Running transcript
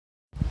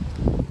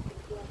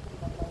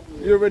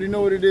You already know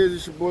what it is.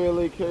 It's your boy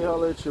𝐿𝑎𝑘.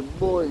 Holla at your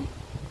boy.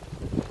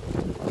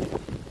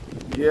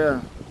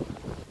 Yeah.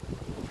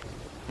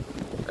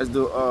 As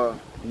the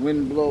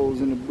wind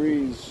blows in the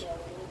breeze,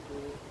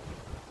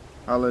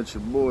 holla at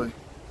your boy.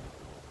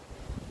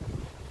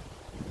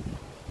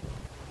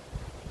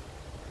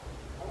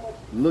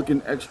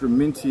 Looking extra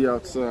minty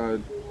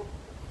outside.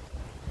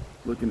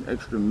 Looking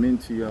extra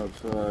minty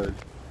outside.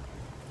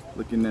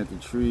 Looking at the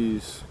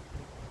trees,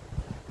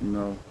 you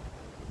know,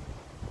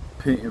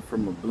 painting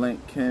from a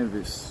blank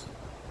canvas.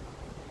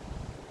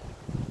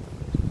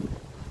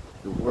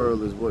 The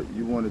world is what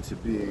you want it to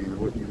be and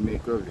what you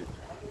make of it.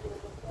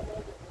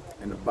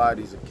 And the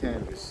body's a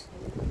canvas,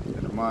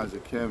 and the mind's a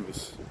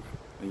canvas,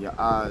 and your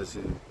eyes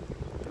and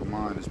your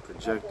mind is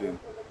projecting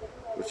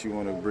what you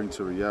want to bring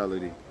to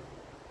reality.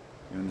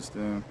 You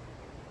understand?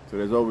 So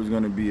there's always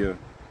going to be a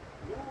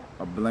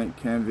blank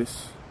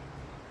canvas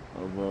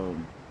of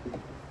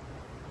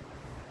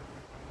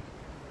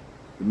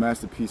the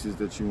masterpieces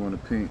that you want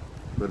to paint,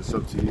 but it's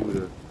up to you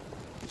to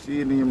see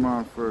it in your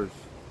mind first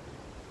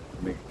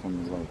and make it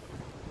come to life.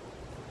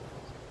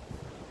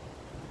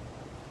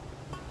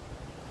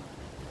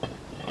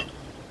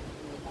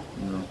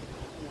 You know?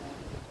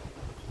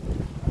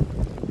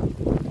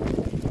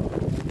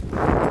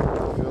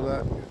 Feel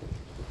that?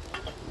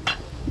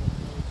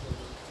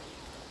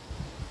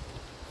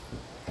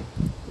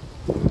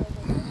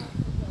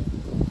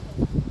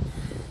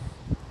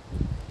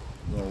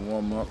 Gonna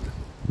warm up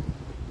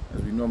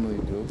as we normally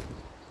do,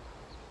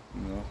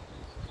 you know.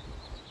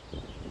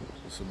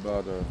 It's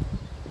about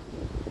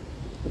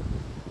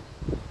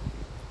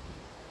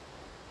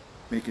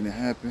making it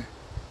happen.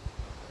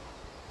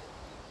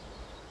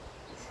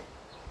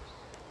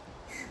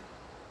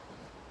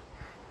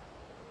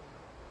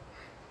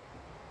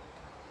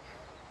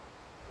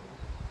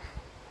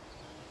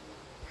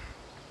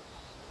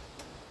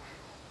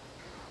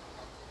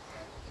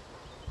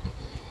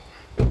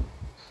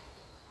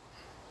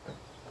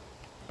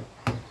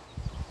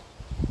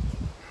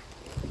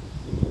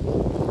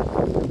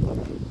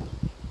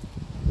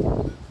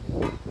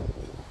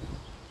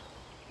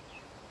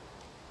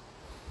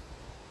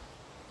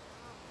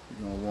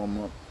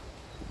 Warm up.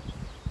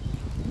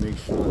 Make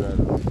sure that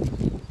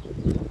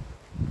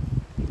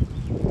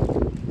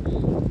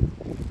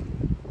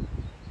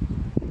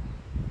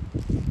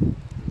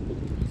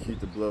keep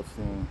the blood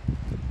flowing.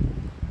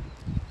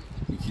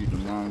 You keep the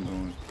mind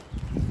going.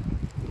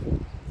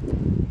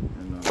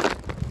 And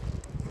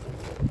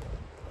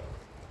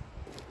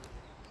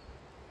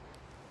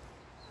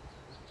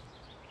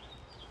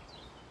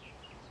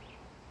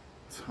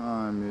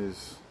time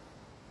is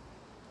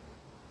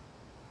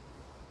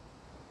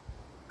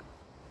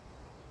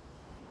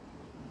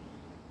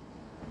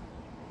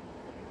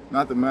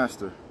not the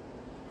master.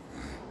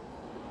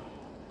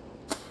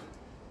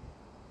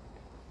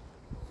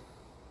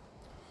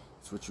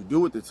 It's what you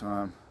do with the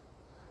time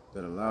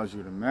that allows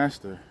you to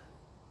master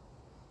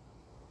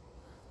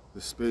the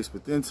space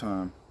within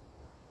time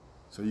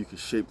so you can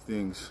shape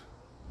things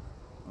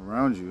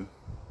around you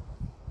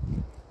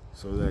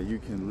so that you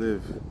can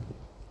live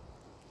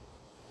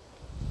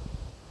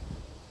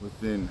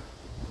within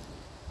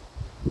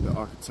the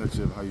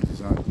architecture of how you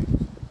design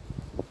things.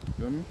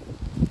 Feel me?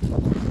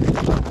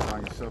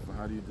 Design yourself, and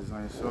how do you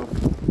design yourself? You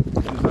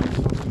design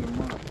yourself in your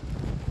mind.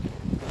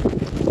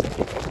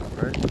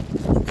 Right? You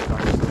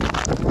design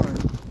yourself in your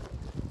mind.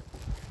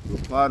 You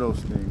apply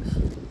those things.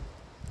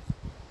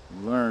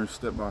 You learn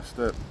step by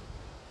step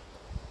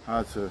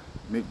how to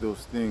make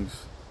those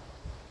things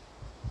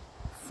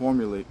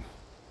formulate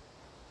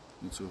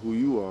into who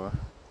you are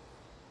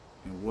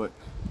and what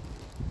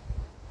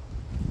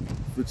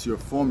fits your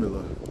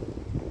formula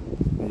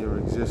in your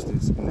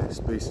existence in that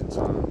space and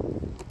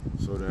time,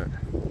 so that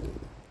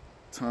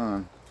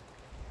time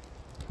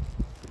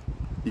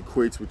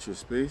equates with your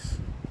space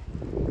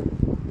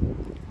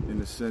in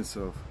the sense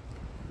of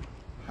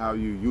how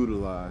you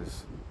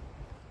utilize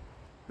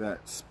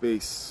that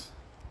space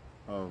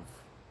of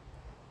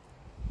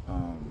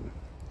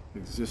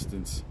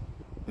existence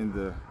in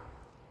the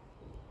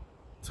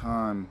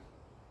time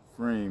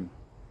frame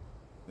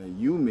that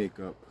you make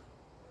up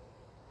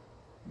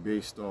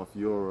based off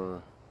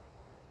your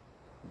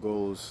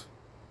goals,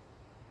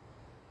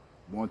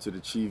 wanted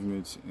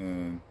achievements,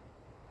 and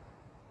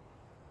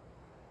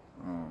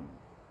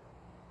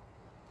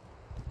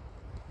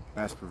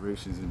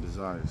aspirations and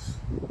desires,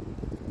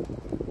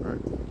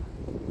 right?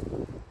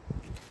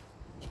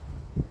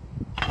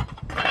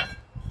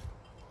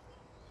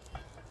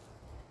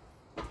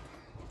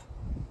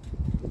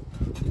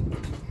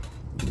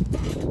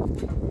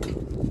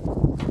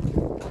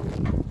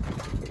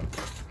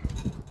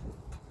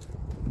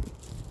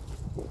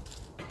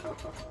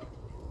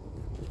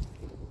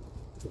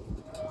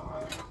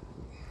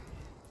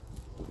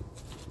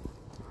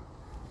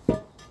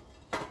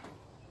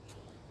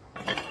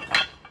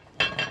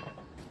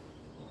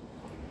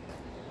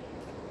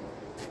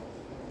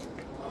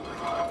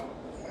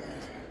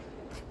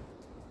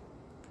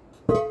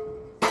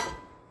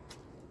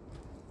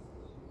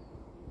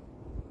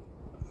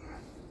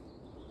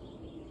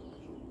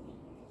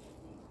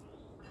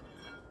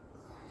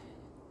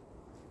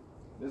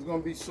 there's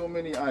gonna be so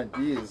many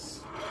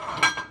ideas.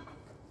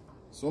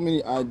 So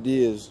many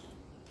ideas.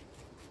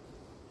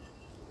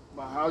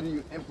 But how do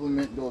you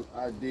implement those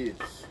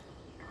ideas?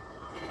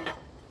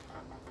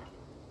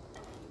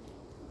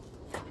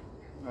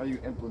 How do you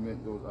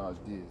implement those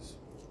ideas?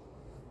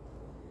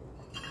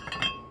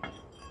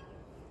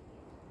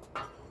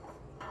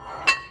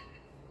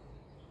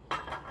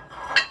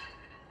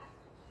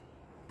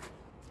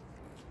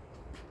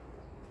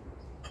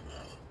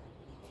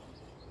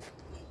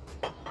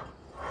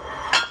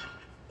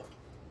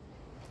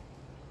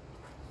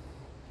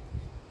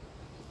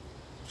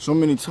 So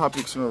many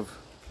topics of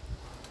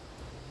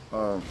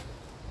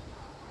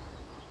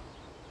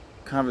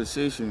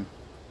conversation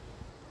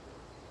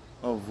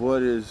of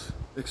what is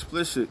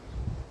explicit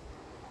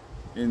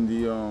in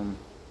the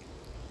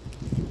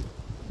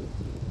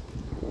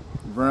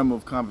realm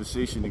of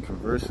conversation and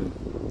conversing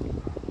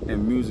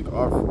and music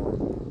art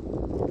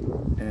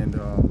form. And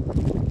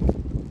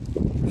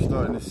we're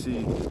starting to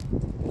see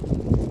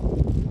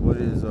what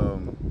is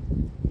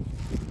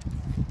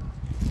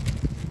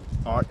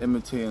art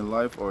imitating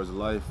life, or is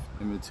life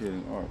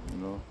imitating art, you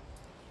know?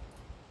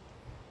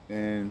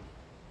 And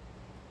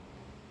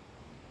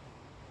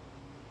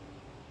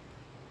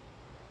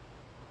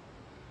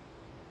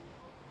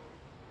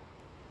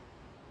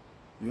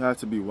you have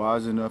to be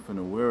wise enough and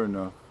aware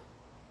enough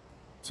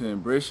to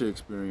embrace your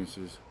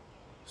experiences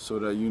so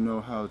that you know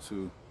how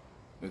to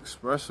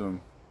express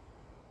them,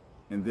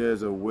 and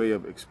there's a way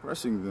of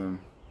expressing them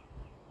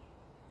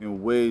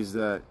in ways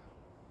that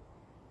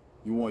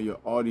you want your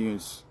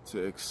audience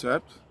to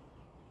accept,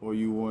 or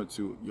you want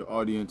your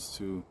audience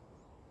to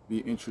be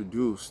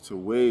introduced to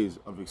ways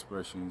of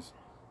expressions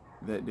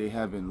that they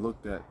haven't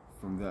looked at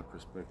from that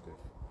perspective.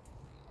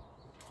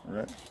 All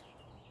right?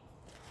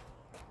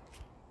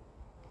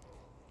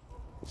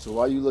 So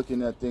while you're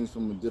looking at things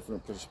from a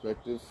different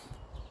perspective,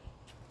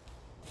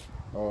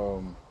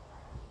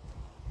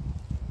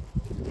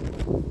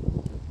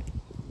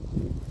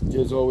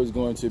 there's always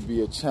going to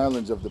be a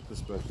challenge of the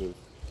perspective.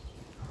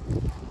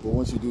 But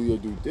once you do your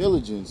due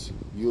diligence,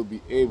 you'll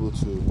be able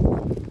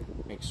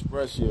to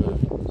express your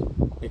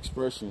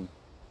expression,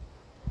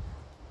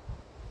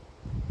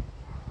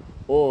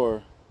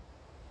 or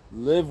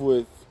live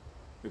with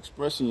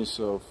expressing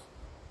yourself,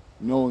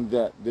 knowing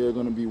that there are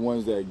going to be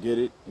ones that get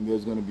it and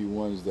there's going to be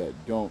ones that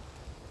don't.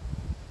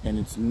 And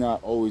it's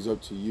not always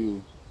up to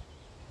you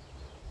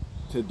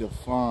to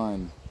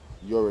define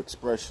your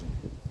expression,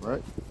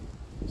 right?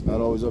 It's not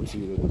always up to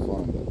you to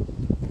define that.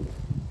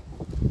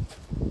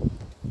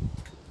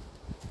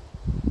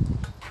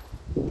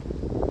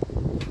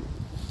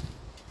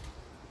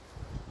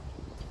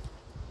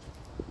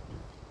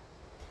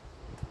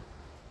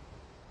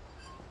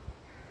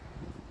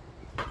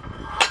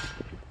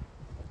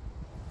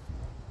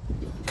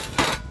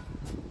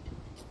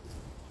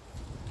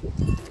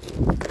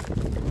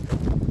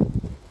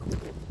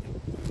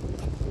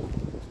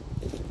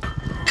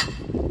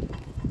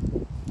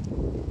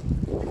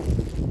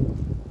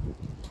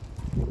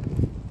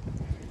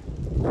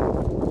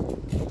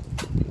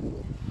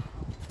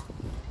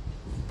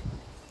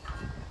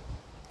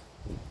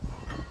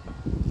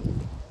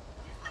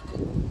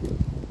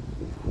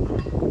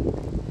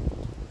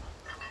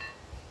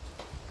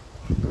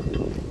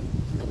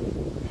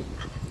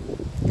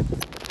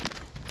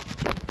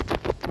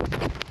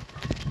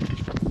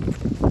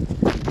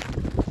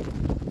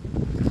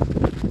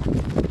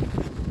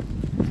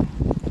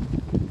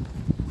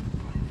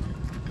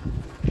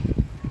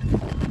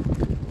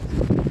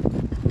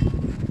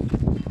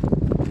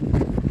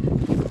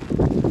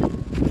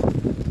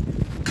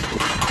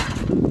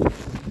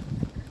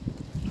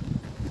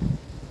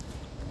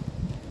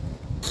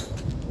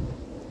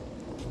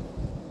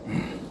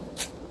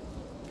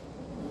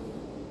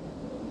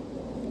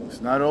 It's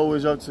not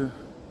always up to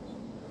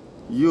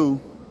you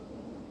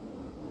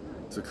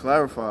to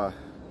clarify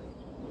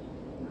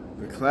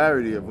the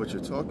clarity of what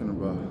you're talking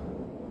about,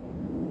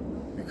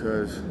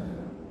 because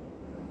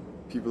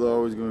people are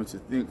always going to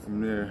think from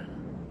their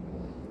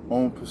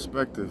own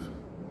perspective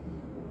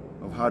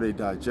of how they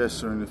digest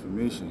certain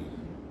information,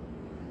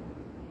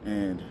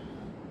 and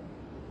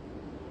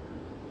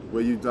the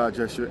way you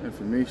digest your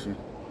information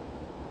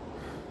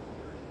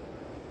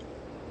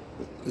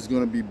is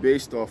going to be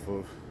based off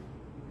of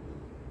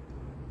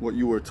what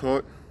you were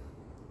taught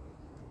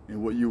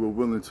and what you were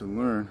willing to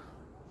learn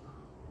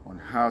on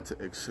how to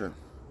accept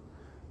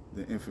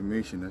the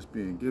information that's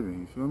being given,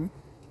 you feel me?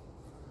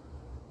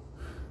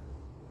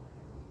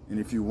 And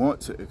if you want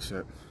to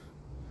accept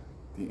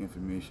the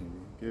information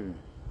being given,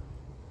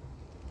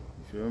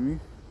 you feel me?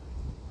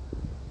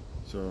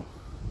 So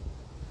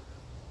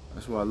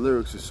that's why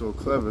lyrics is so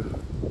clever,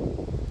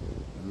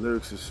 and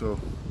lyrics is so,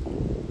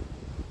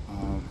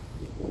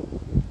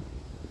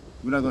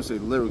 we're not gonna say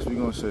lyrics, we're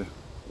gonna say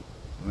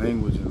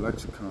language and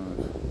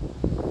lexicons,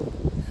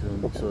 you feel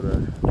me, so that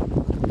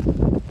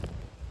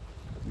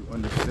you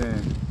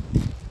understand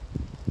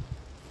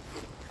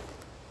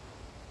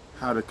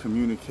how to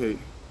communicate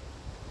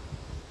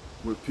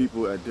with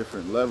people at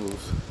different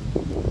levels.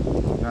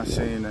 Not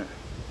saying that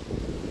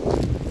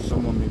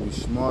someone may be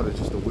smarter,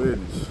 just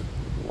awareness.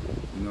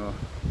 You know,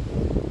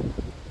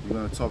 you're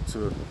gonna talk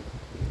to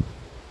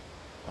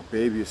a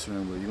baby a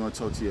certain way. You're gonna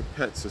talk to your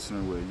pets a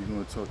certain way. You're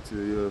gonna talk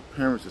to your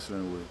parents a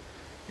certain way.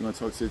 You're gonna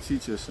talk to your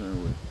teacher a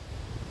certain way.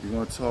 You're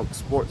gonna talk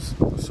sports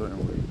a certain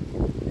way.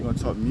 You're gonna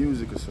talk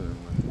music a certain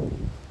way.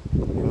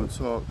 You're gonna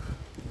talk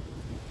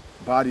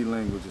body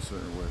language a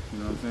certain way. You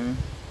know what I'm saying?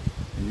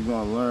 And you're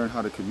gonna learn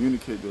how to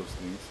communicate those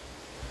things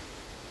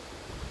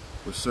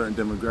with certain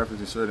demographics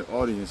and certain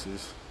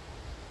audiences,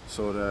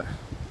 so that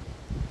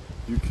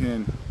you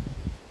can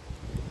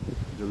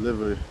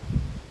deliver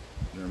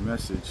your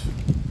message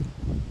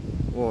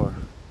or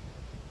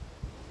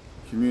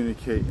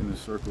communicate in a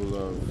circle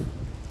of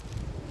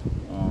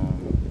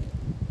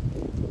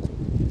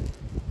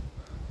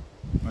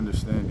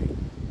understanding,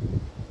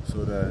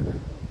 so that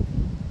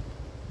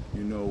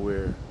you know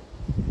where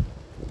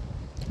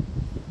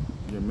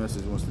your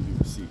message wants to be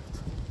received.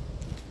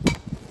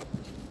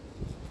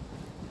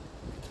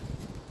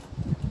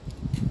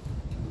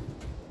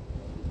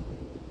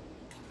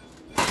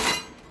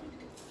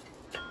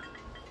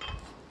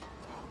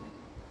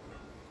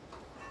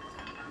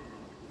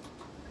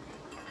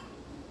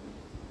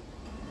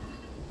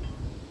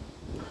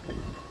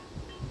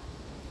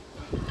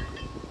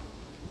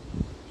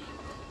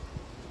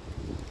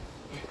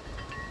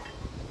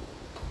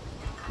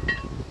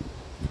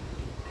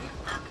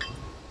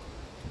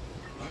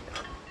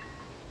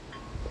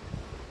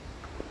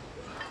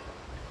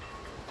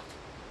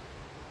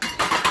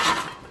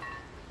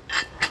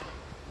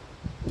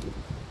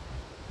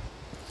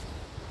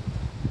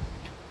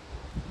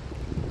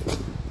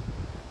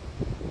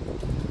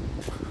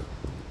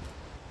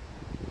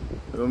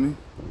 Feel me?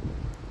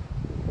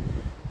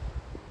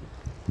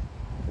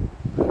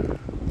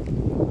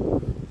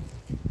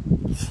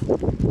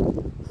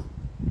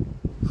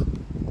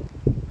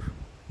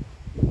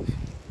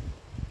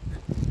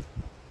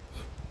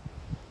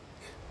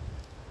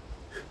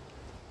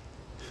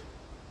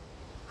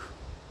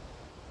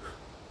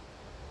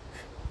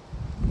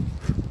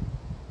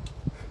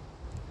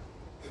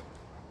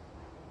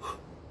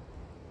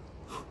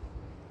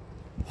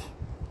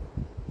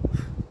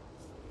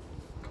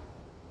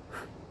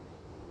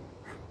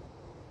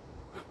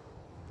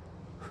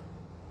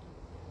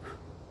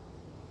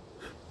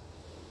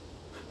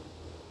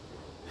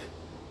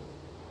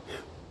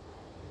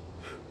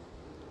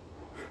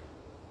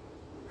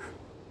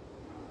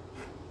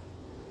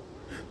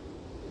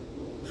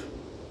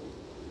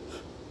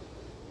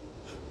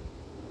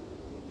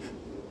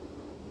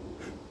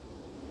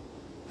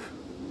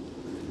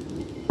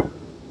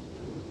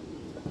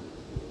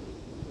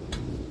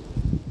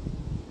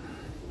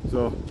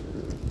 So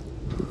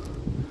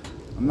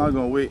I'm not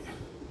gonna wait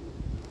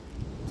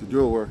to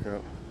do a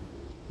workout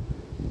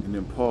and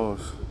then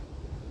pause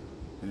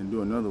and then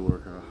do another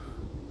workout.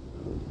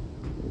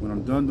 When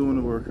I'm done doing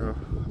the workout,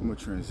 I'm gonna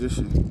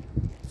transition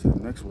to the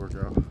next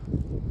workout,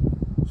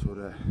 so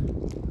that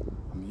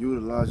I'm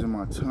utilizing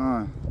my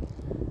time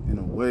in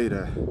a way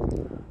that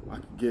I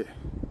can get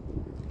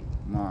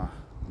my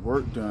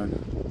work done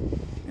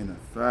in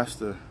a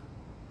faster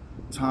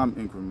time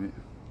increment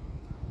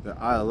that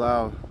I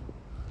allow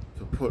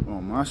to put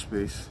on my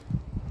space,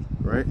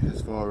 right?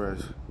 As far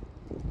as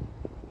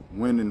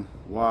when and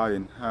why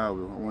and how I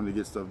want to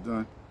get stuff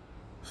done,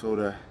 so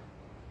that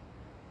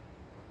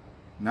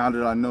now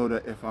that I know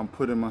that if I'm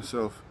putting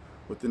myself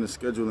within a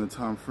schedule and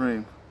time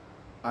frame,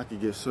 I can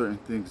get certain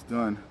things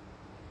done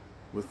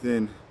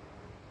within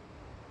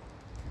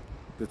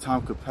the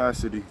time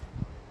capacity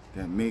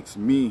that makes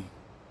me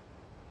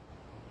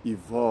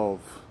evolve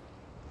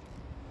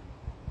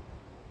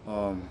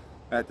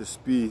at the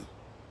speed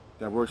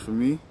that works for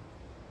me,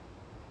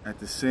 at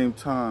the same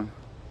time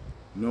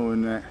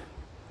knowing that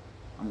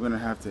I'm gonna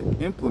have to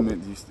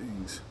implement these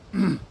things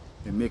and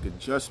make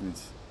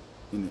adjustments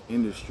in the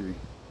industry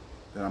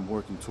that I'm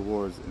working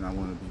towards and I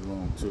want to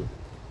belong to.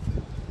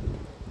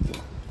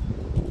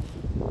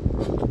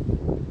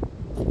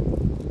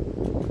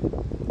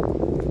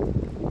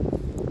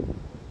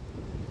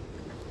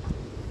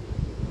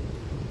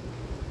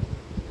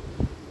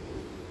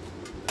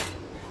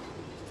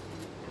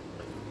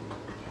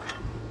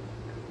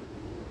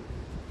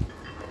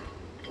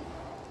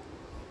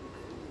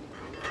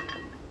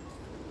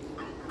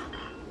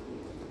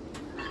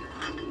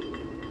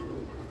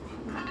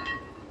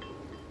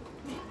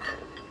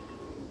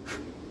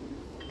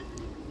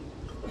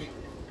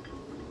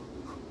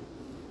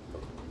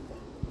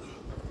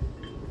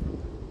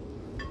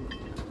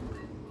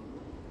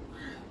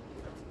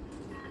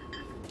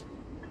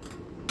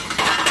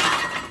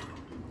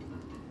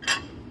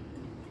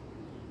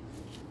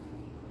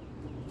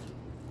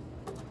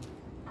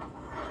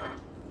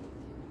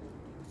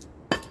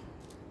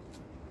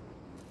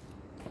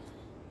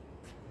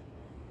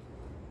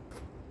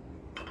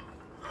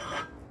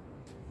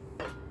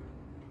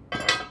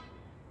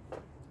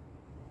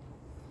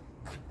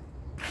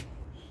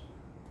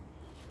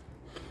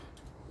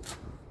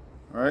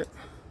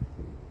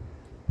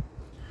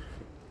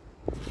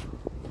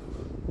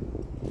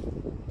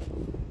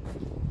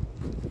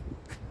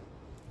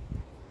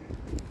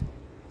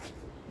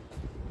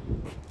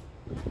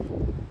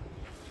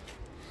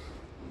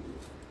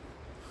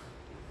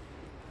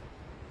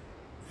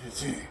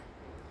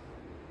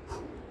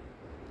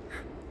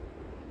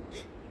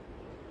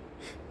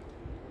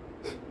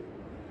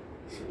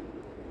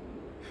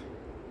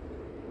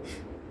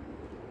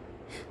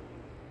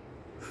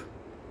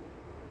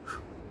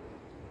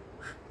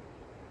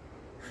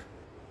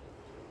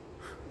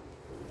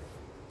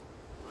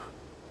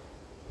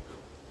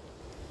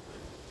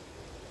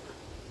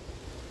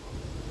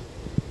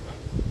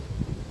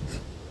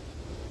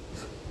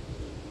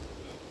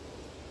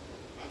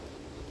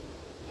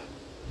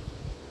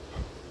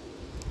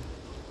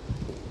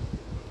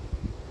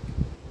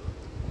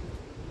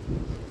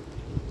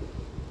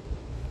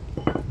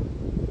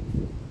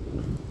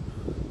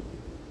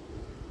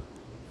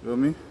 Feel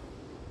me?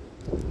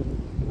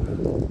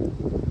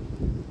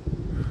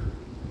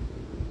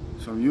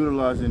 So I'm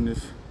utilizing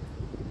this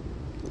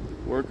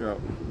workout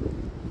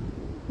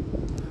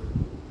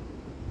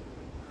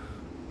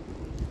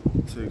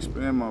to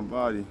expand my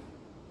body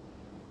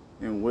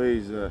in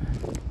ways that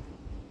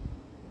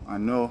I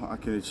know I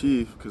can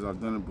achieve because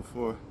I've done it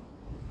before,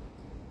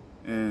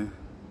 and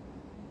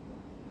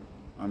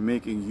I'm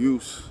making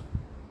use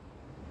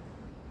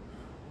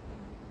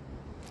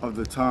of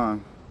the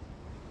time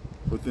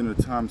within a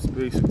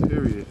time-space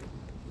period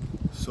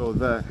so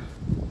that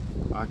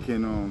I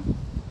can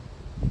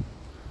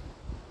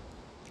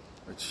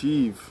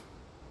achieve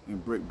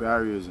and break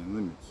barriers and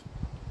limits.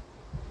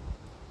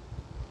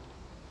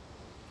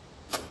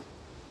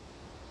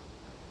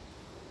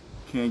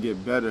 Can't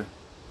get better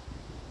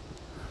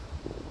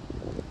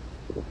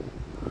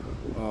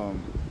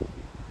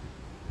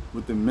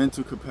with the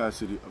mental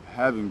capacity of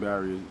having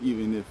barriers,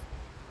 even if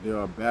there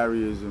are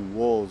barriers and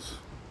walls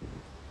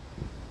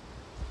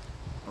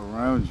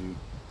around you.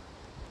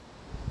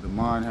 The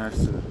mind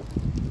has to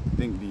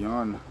think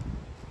beyond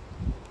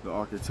the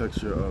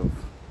architecture of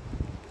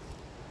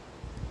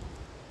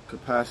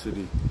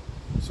capacity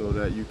so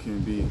that you can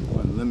be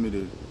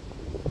unlimited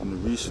on the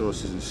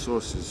resources and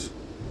sources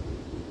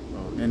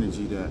of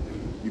energy that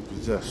you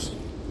possess.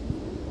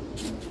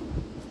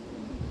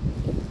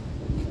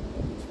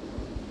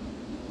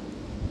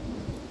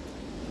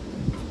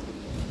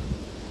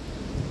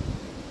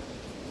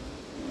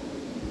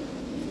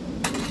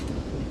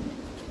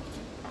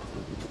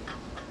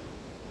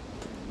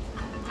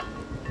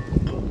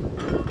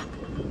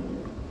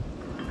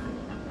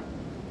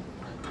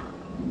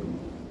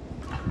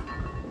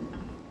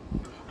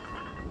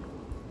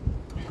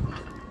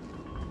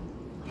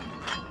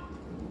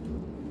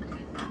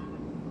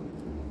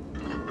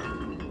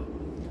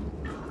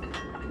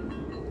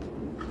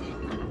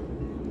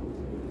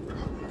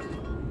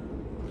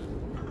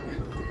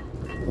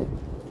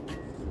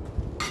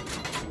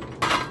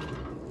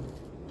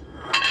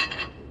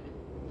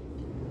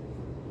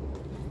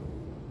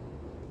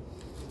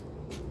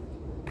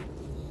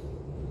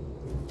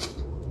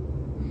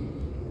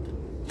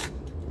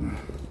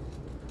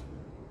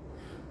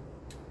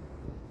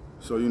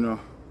 So, you know,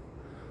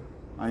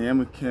 I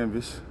am a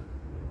canvas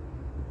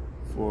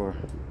for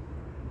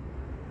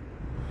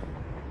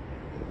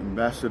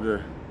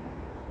ambassador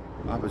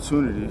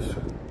opportunities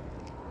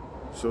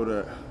so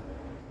that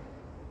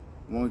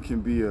one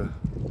can be a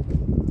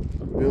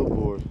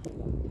billboard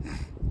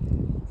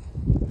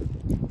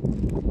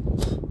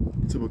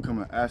to become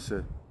an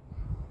asset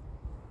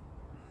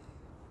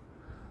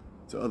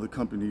to other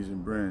companies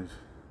and brands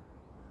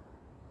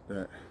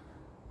that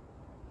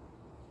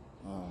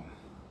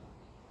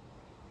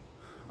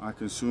I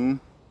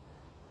consume,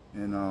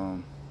 and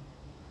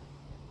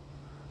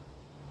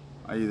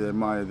I either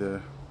admire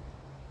their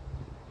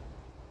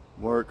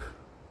work,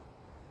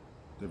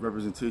 their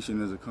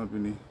representation as a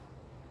company,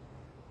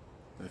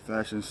 their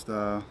fashion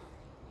style,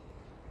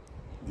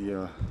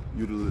 the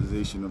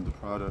utilization of the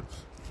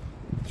products.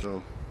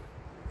 So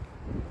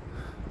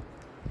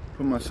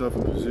put myself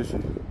in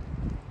position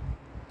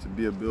to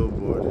be a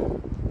billboard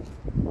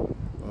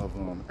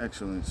of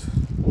excellence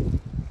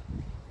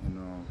and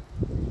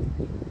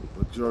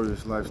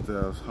luxurious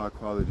lifestyles, high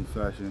quality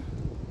fashion,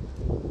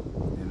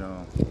 and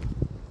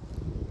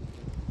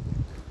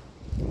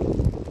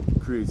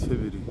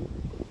creativity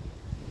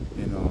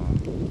in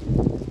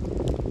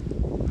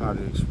how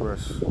to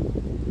express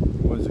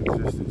one's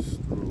existence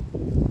through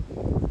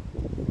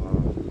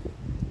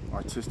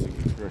artistic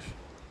expression.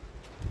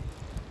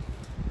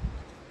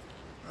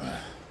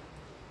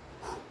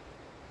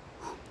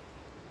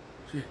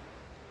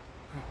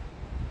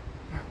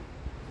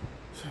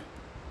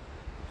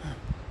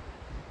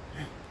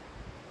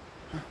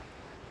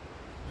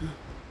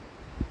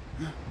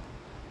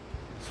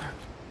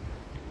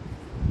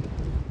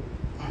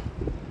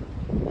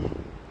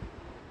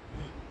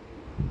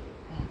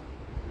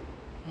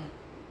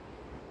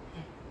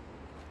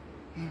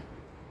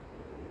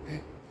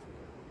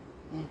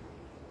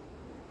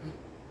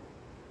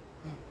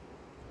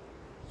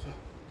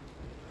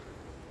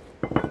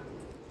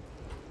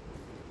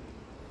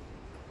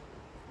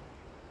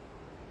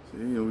 So,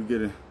 you know, we're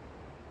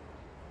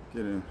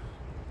getting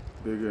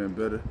bigger and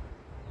better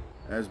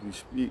as we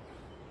speak,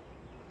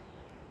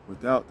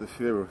 without the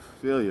fear of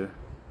failure,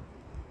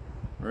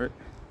 right?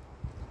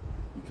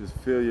 Because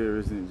failure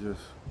isn't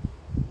just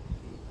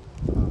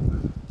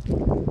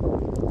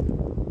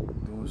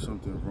doing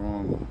something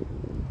wrong or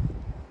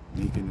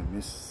making a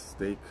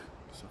mistake,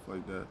 stuff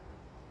like that.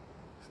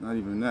 It's not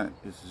even that.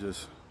 It's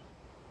just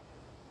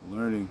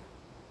learning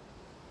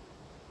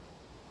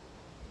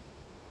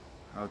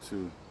how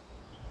to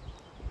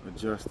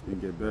adjust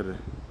and get better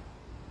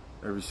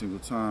every single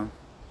time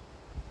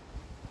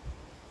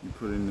you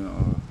put in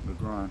the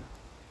grind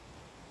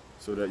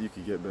so that you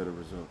can get better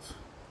results.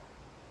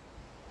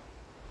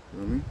 You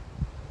know what I mean?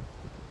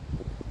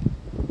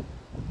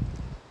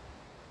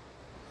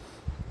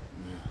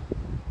 Yeah.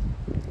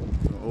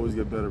 You'll always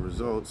get better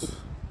results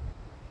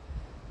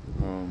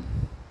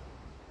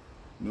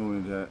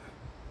knowing that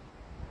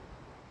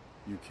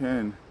you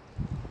can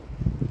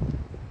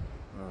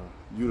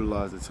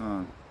utilize the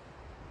time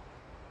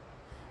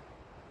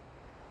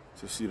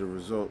to see the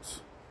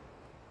results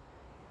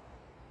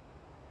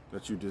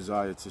that you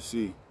desire to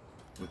see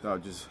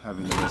without just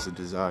having it as a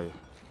desire.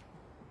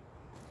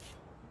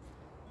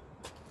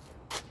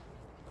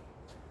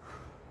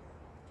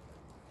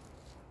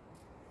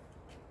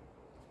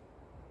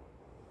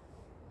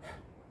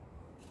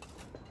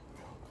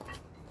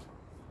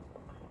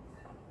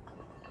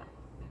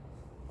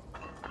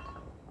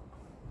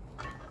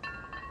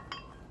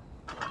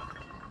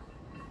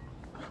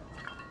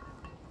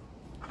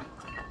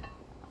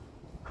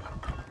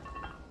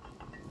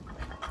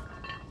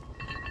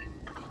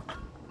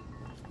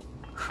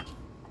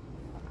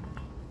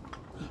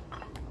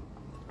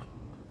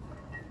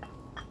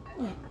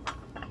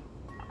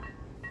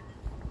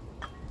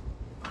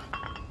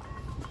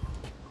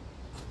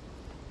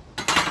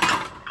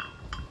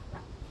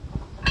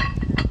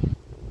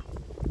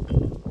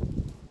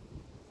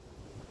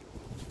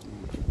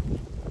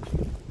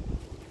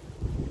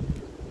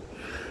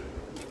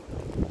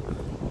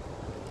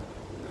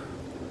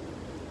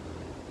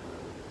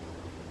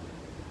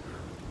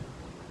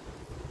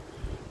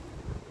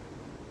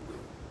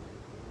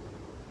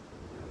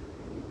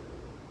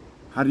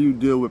 How do you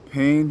deal with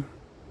pain?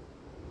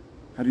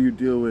 How do you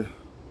deal with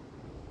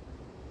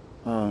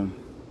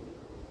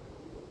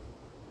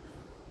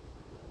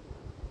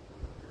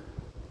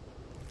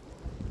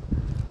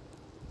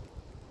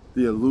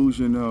the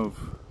illusion of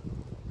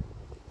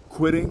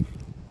quitting?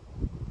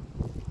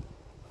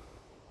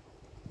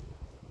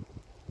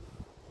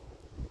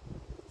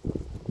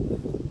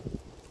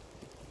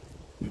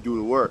 You do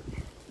the work.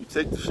 You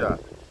take the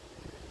shot.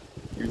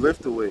 You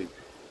lift the weight.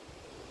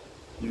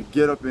 You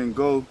get up and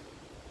go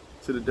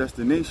to the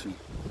destination.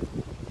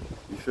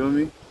 You feel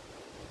me?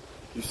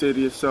 You say to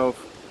yourself,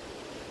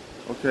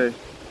 okay,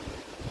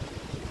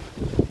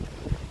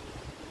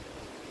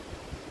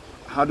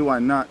 how do I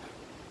not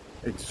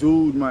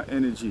exude my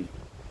energy?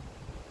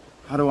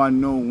 How do I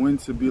know when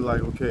to be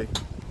like, okay,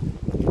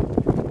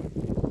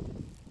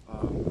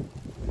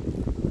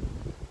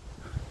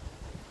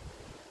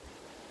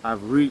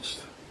 I've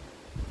reached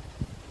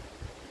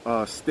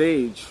a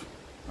stage,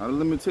 not a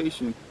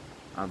limitation,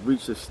 I've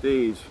reached a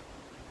stage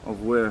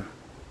of where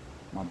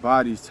my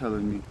body's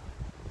telling me,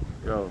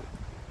 yo,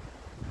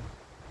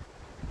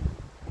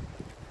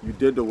 you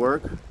did the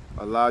work,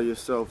 allow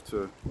yourself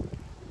to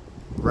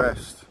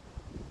rest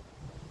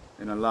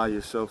and allow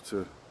yourself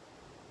to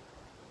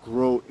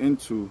grow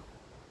into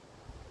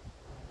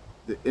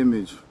the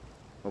image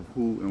of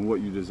who and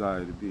what you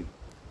desire to be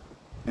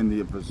and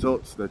the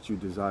results that you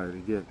desire to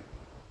get.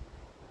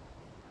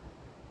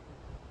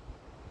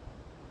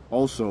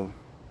 Also,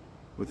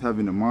 with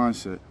having a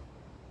mindset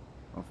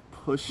of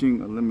pushing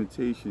a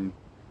limitation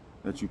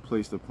that you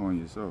placed upon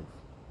yourself.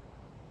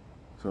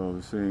 So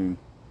saying,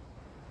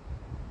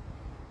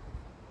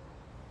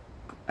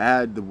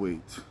 add the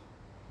weight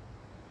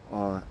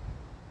or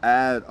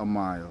add a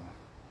mile.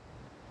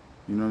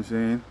 You know what I'm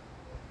saying?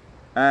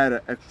 Add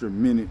an extra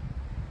minute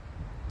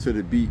to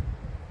the beat.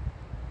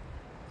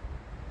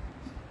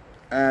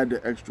 Add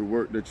the extra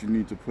work that you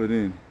need to put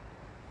in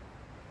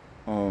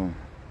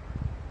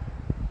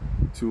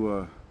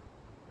to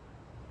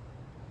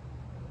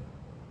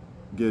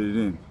get it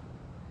in.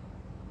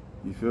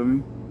 You feel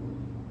me?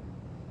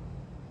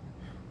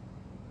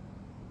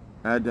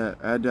 Add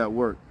that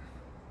work.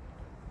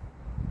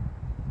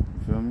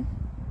 You feel me?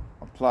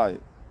 Apply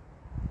it.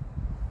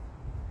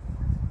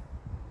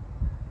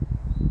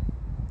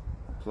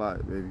 Apply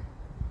it, baby.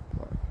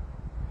 Apply it.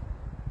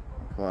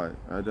 Apply it.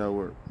 Add that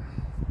work.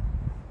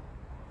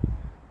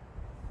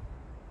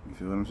 You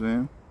feel what I'm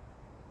saying?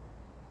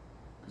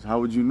 Because how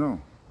would you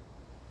know?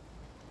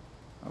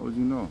 How would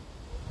you know?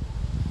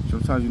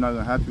 Sometimes you're not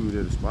gonna have people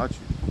there to spot you.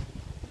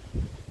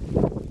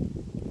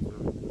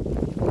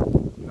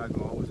 You're not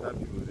gonna always have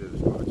people there to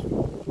spot you.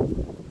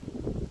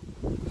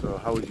 So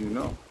how would you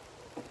know?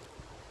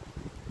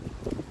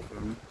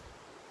 Feel me?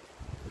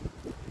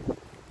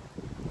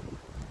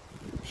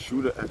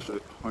 Shoot an extra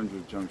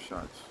 100 jump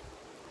shots.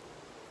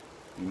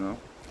 You know?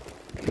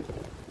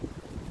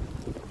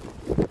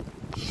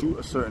 Shoot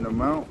a certain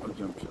amount of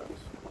jump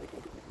shots.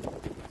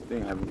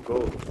 Then having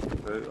goals.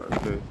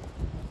 Okay.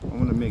 I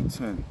want to make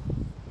 10.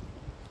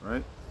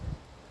 Right?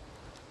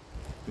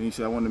 Then you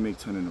say, I want to make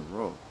 10 in a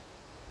row.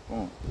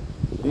 Boom.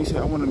 Then you say,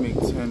 I want to make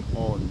 10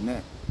 all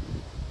net.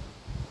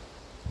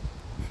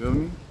 You feel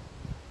me?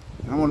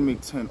 And I want to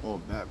make 10 all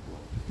back row.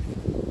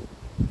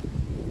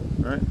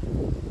 Right?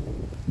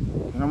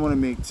 And I want to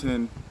make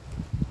 10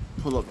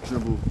 pull up,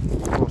 dribble,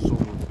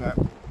 crossover, back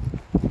row.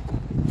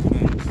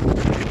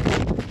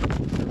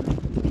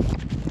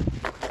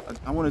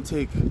 I want to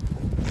take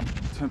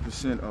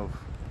 10% of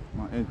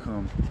my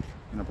income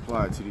and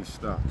apply it to these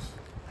stocks.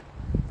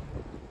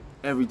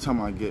 Every time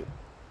I get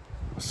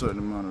a certain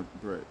amount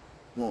of bread.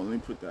 Well, let me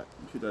put that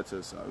to the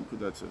side. Let me put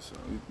that to the side.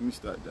 Let me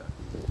start that.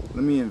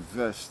 Let me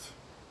invest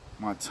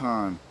my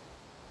time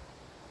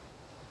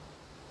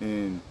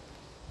in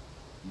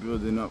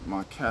building up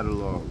my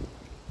catalog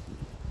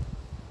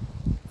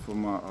for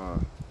my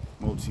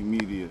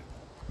multimedia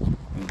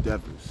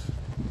endeavors.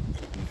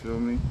 You feel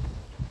me?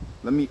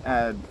 Let me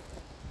add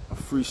a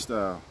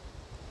freestyle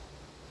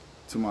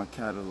to my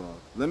catalog.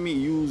 Let me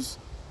use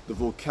the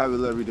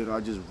vocabulary that I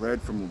just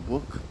read from a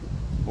book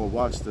or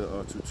watch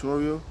the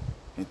tutorial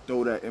and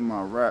throw that in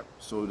my rap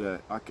so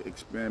that I can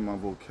expand my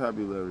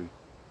vocabulary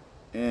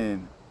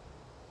and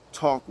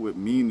talk with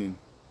meaning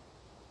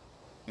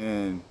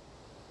and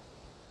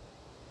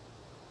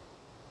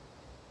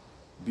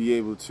be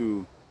able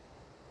to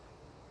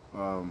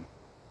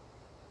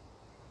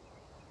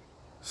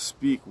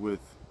speak with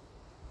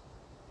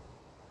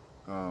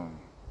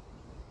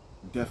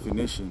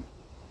definition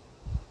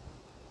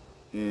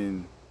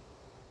in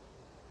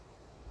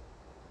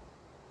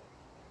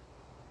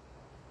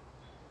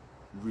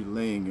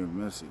relaying your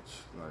message.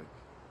 Like,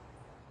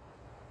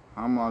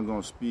 how am I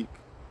gonna speak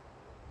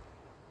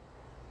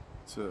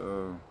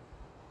to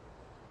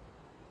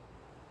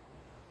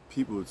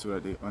people so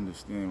that they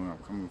understand where I'm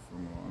coming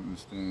from or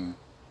understand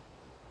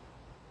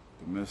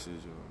the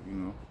message, or you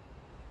know,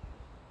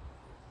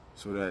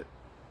 so that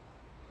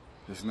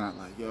it's not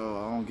like, yo,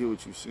 I don't get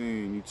what you're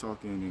saying, you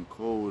talking in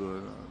code,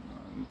 or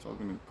you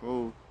talking in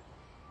code,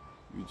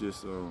 you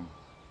just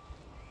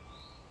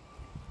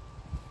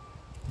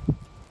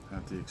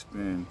have to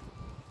expand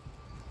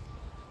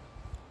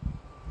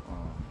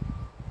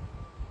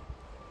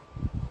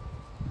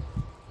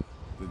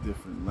the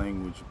different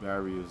language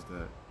barriers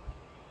that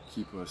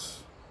keep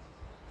us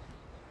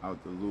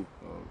out the loop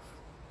of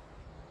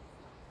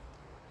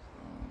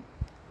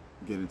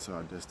getting to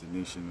our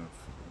destination of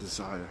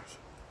desires.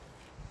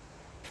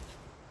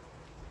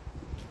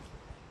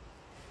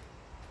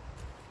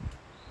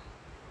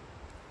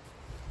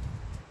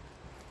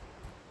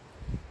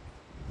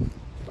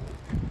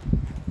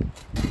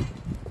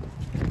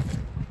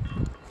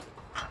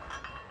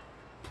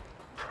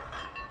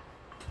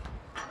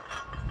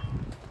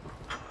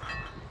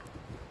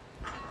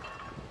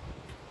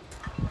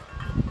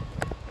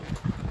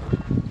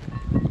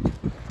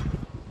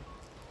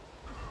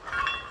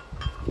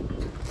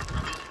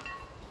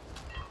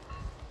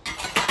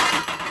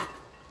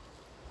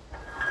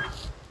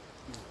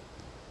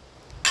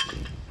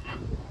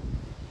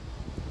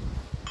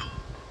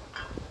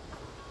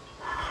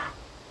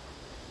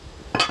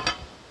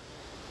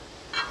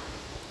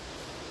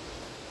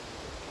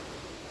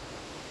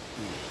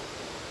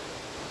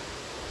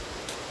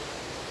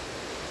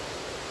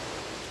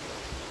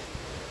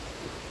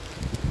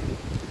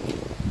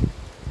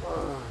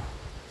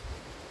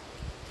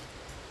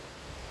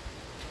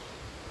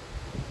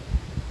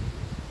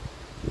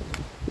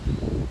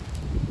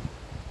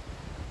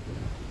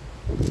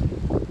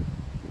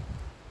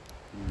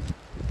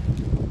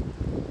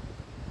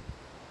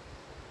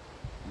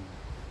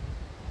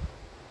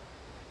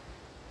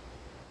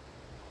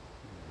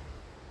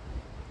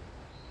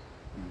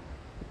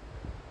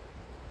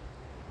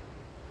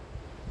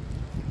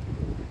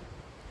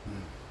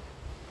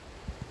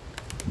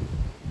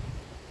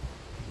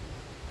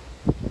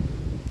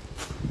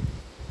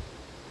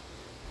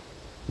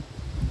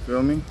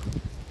 Feel me?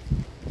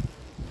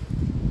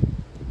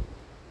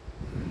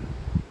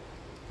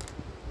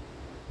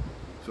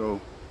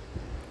 So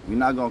we're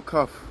not gonna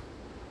cuff,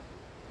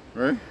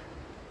 right?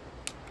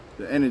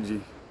 The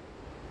energy,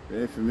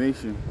 the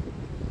information.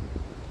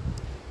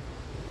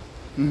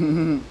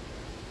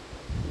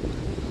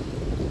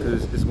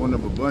 Because it's one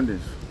of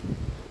abundance.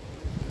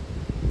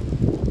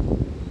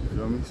 You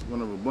feel me? It's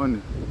one of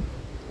abundance.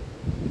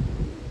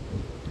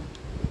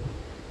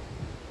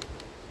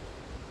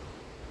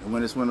 And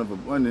when it's one of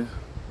abundance,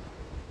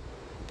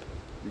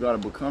 you gotta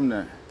become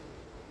that.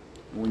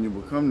 And when you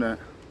become that,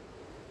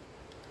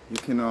 you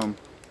can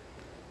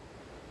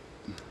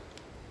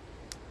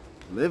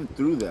live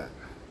through that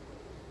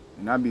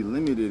and not be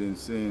limited in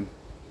saying,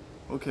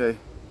 okay,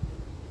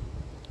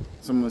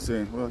 someone's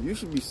saying, well, you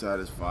should be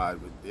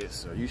satisfied with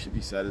this, or you should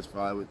be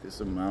satisfied with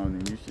this amount,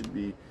 and you should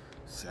be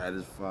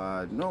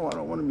satisfied. No, I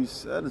don't want to be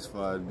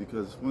satisfied,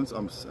 because once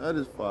I'm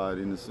satisfied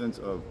in the sense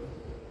of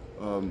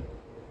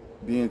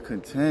being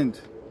content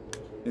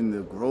in the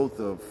growth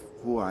of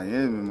who I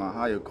am and my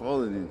higher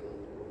calling and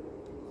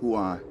who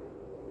I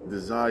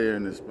desire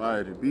and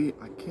aspire to be,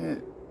 I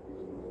can't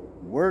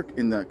work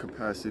in that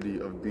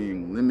capacity of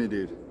being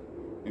limited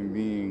and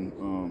being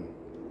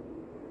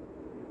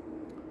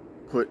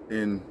put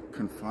in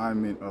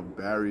confinement of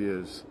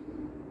barriers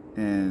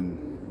and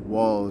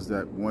walls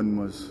that one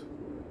must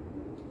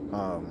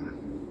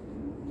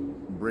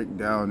break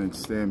down and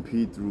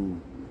stampede through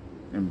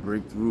and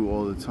break through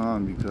all the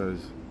time,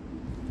 because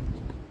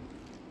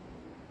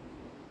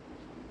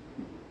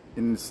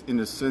in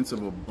the sense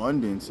of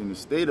abundance, in the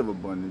state of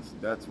abundance,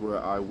 that's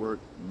where I work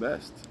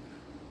best,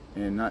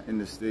 and not in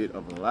the state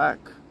of lack.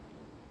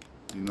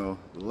 You know,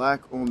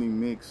 lack only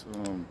makes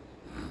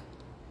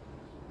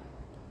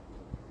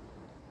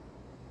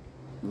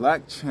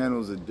lack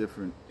channels a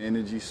different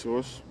energy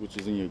source, which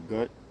is in your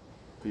gut.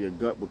 So your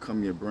gut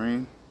become your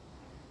brain,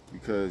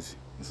 because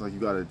it's like you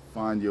gotta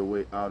find your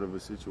way out of a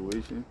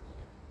situation.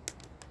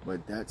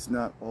 But that's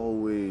not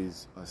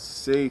always a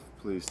safe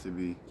place to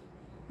be,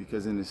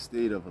 Because in a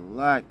state of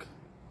lack,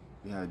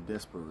 you have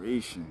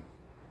desperation.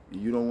 And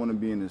you don't want to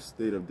be in a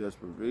state of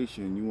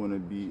desperation. You want to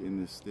be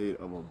in the state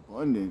of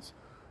abundance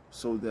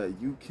so that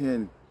you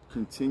can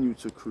continue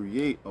to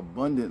create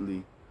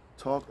abundantly,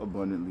 talk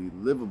abundantly,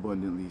 live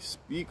abundantly,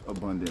 speak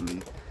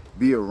abundantly,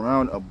 be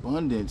around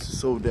abundance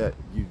so that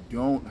you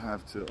don't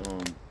have to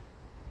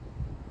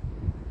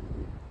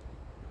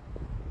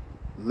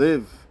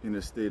live in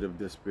a state of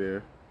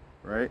despair,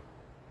 right?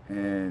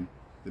 And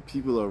the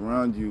people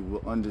around you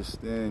will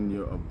understand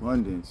your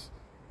abundance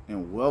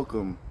and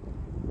welcome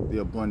the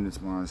abundance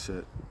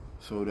mindset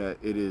so that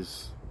it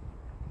is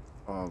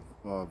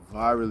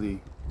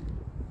virally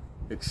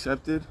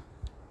accepted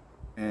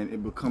and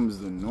it becomes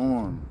the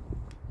norm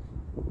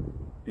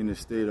in the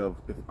state of,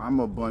 if I'm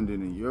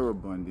abundant and you're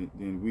abundant,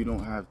 then we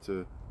don't have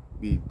to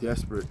be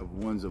desperate of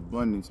one's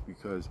abundance,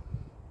 because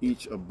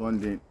each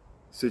abundant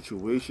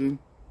situation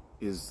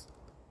is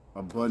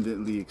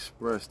abundantly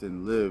expressed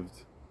and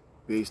lived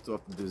based off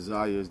the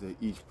desires that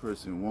each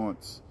person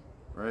wants,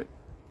 right?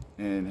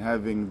 And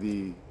having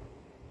the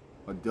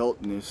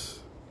adultness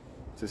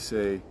to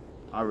say,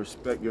 I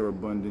respect your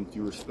abundance,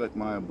 you respect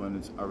my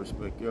abundance, I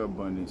respect your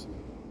abundance,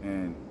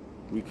 and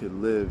we could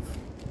live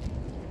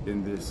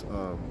in this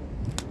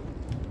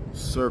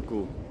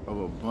circle of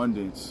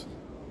abundance,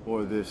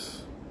 or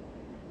this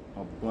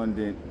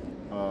abundant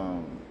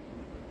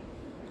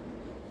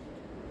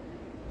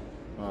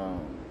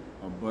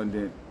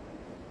abundant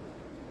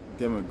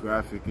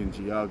demographic and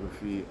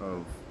geography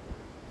of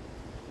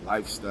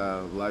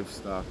lifestyle,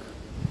 livestock,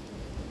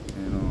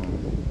 and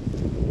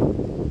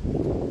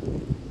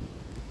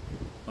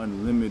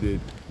unlimited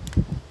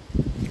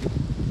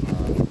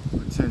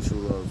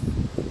potential of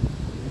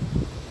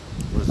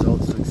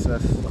result,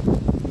 success,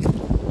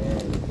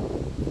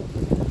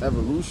 and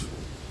evolution.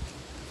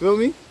 Feel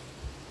me?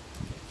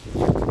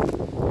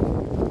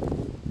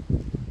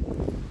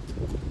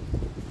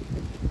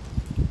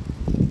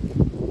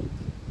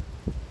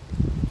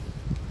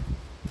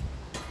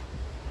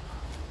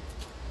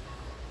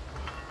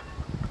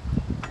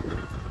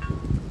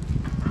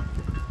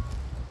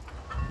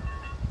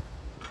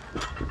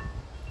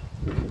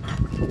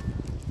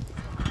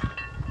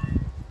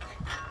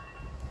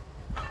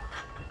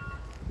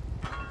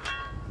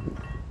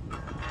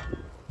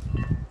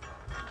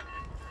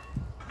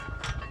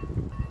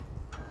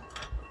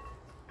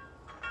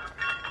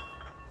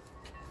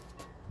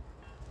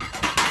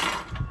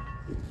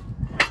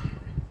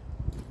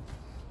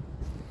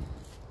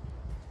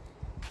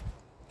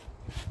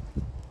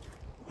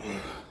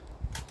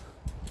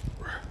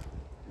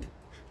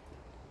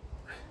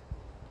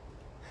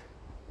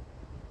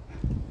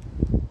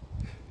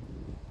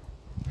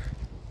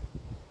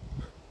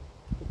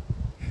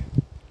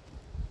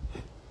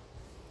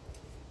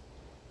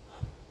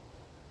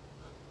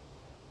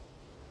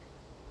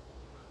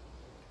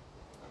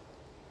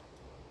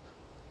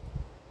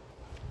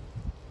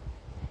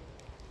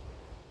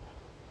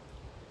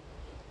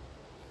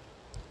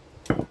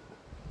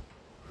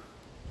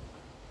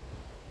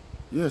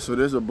 Yeah, so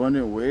there's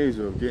abundant ways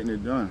of getting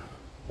it done.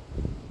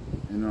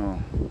 You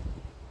know,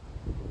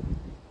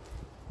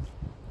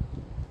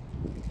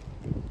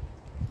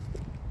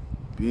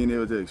 being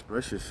able to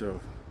express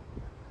yourself,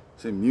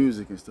 say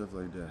music and stuff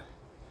like that,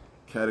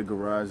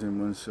 categorizing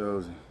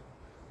oneself and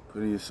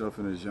putting yourself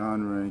in a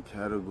genre and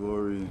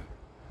category,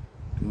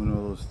 doing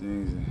all those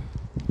things. And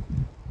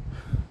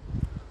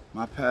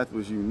my path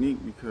was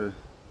unique because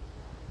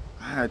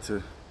I had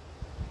to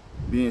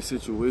be in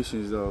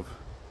situations of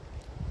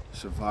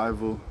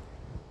survival,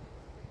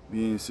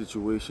 be in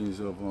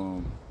situations of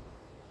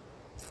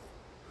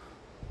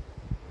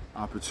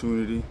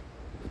opportunity.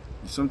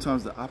 And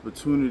sometimes the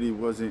opportunity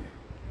wasn't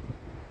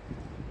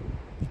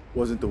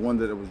the one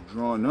that it was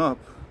drawn up,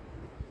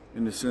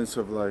 in the sense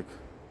of like,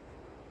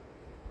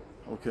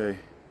 okay,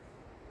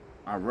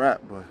 I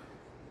rap, but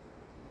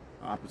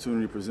an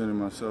opportunity presented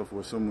myself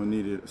where someone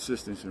needed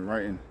assistance in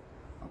writing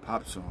a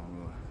pop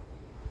song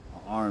or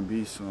an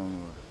R&B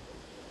song, or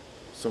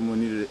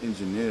someone needed an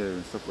engineer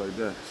and stuff like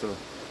that. So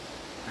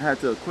I had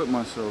to equip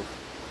myself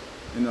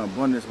in the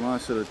abundance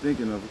mindset of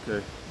thinking of,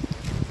 okay,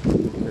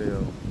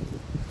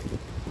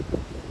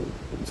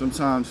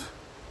 sometimes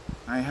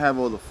I ain't have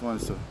all the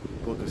funds to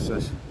book a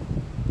session.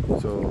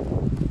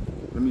 So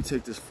let me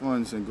take this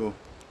funds and go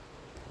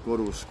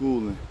to a school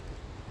and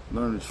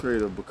learn the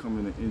trade of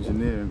becoming an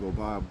engineer and go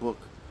buy a book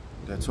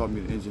that taught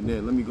me to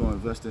engineer. Let me go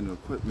invest in the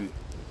equipment,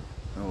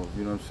 you know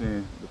what I'm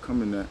saying,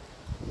 becoming that,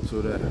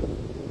 so that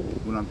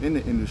when I'm in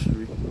the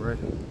industry, right,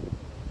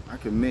 I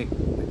can make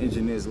the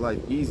engineer's life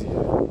easier,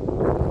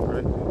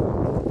 right?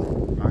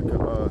 I can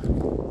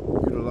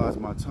utilize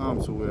my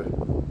time to where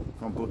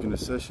if I'm booking a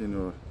session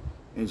or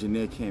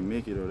engineer can't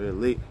make it or they're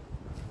late,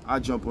 I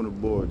jump on the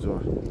boards,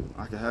 or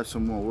I can have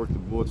someone work the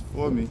boards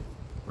for me,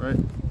 right,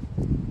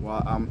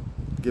 while I'm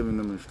giving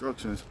them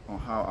instructions on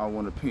how I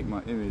want to paint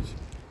my image,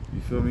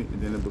 you feel me?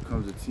 And then it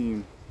becomes a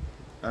team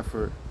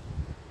effort,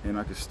 and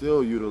I can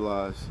still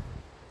utilize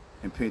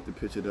and paint the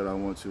picture that I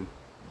want to,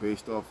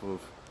 based off of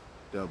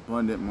the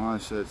abundant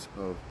mindsets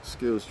of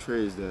skills,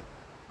 trades that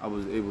I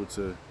was able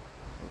to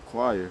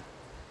acquire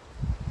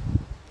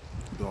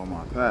during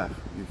my path.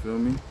 You feel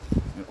me?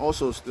 And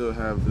also still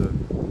have the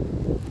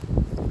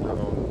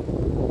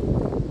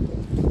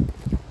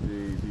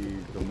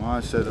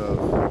mindset of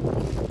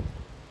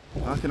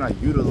how can I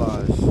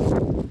utilize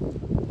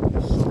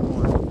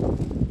someone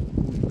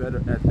who's better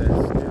at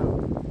that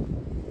skill,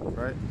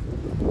 right?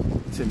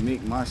 To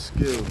make my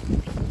skill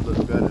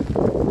look better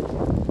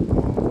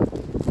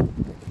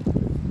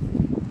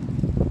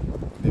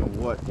than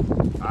what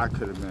I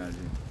could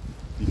imagine,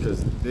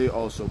 because they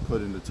also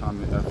put in the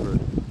time and effort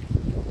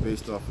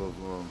based off of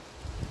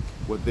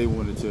what they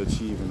wanted to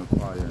achieve and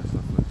acquire and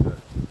stuff like that.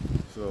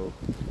 So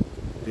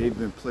they've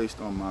been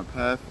placed on my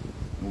path,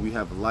 and we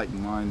have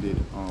like-minded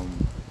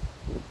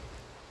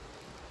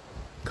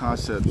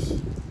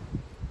concepts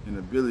and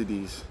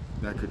abilities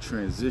that could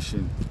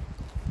transition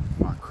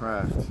my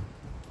craft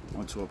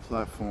onto a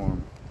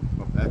platform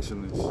of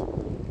excellence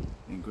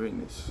and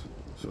greatness.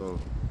 So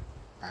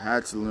I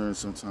had to learn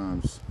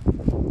sometimes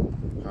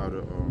how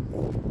to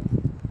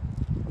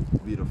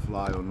be the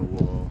fly on the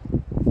wall,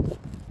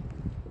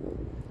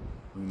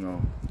 you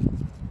know,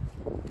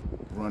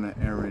 run an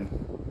errand,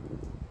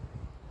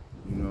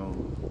 you know,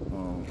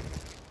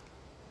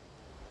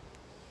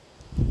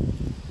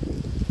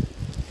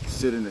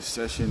 sit in a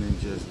session and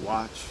just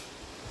watch,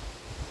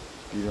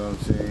 you know what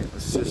I'm saying,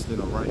 assist in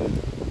a writing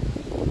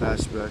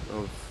aspect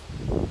of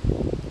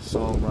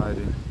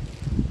songwriting,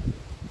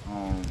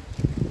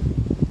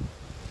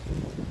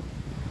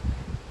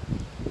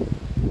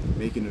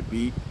 making a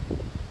beat,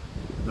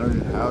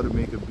 learning how to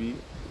make a beat,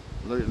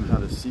 learning how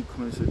to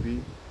sequence a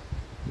beat,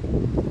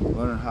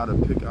 learning how to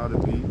pick out a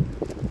beat,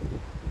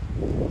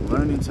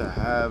 learning to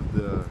have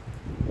the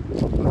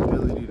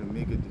ability to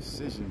make a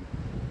decision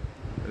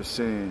of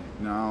saying,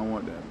 no, I don't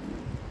want that beat,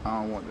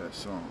 I don't want that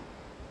song,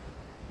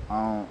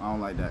 I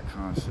don't like that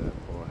concept,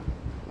 or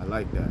I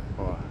like that,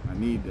 or I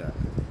need that.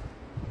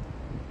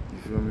 You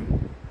feel me?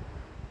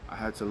 I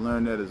had to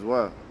learn that as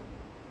well.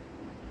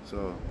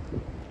 So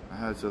I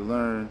had to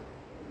learn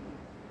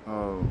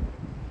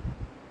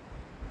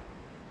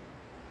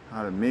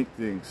how to make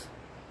things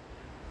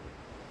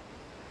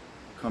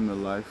come to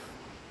life,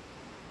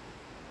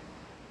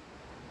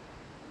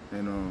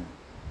 and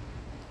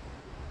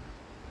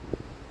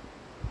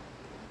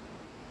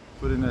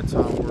put in that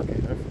time, work,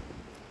 and effort.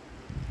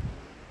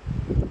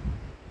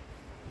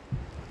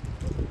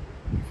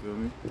 You feel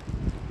me?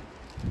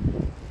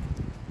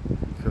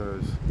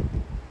 Because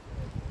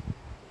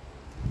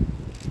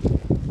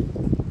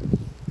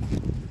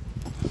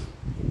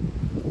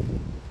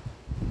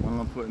while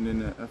I'm putting in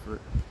that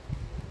effort,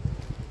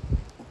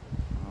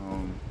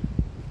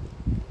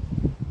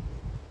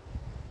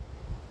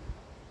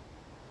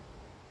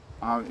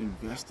 I'm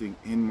investing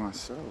in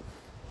myself.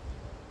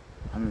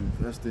 I'm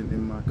investing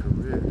in my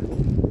career.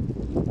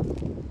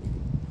 You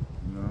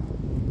know?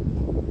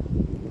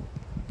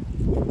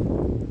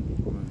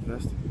 I'm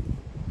investing.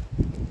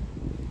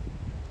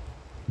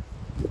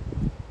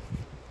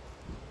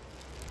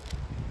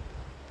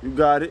 You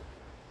got it.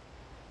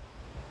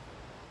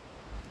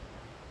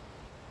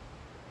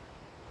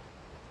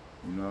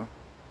 You know?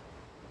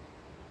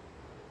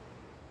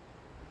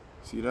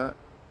 See that?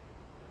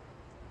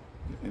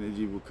 The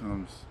energy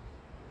becomes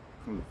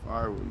the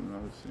firewood, you know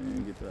what I'm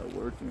saying? Get that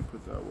work in,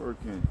 put that work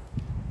in.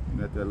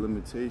 And at that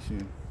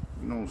limitation,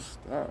 you don't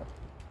stop.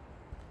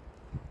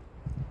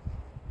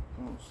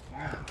 Don't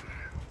stop.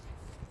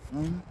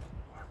 One,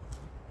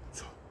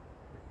 two,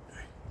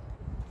 three,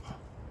 four,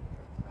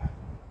 five,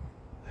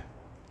 10,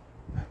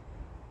 1,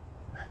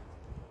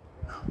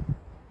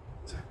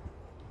 2,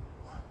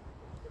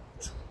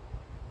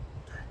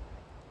 3,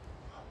 4,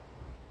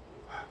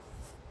 5.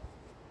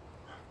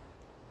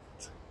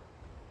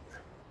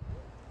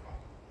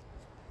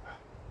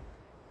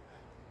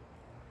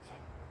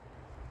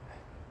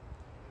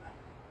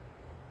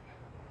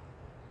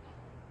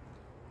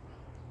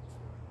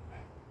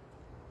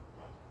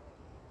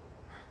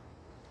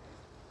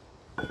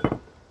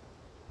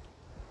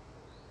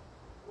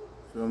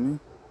 Feel me?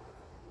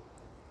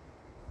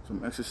 So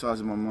I'm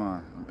exercising my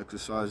mind, I'm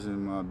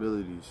exercising my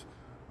abilities,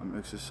 I'm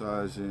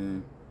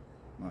exercising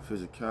my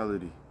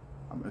physicality,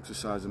 I'm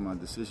exercising my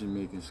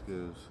decision-making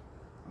skills,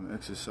 I'm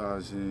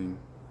exercising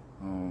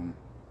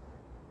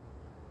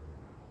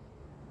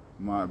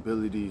my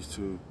abilities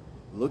to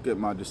look at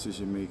my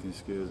decision-making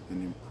skills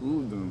and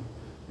improve them,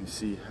 and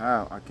see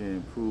how I can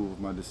improve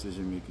my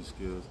decision-making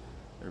skills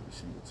every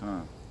single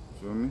time.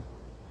 Feel me?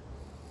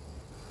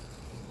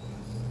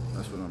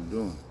 That's what I'm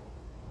doing.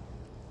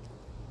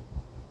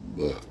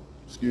 But,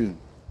 excuse me.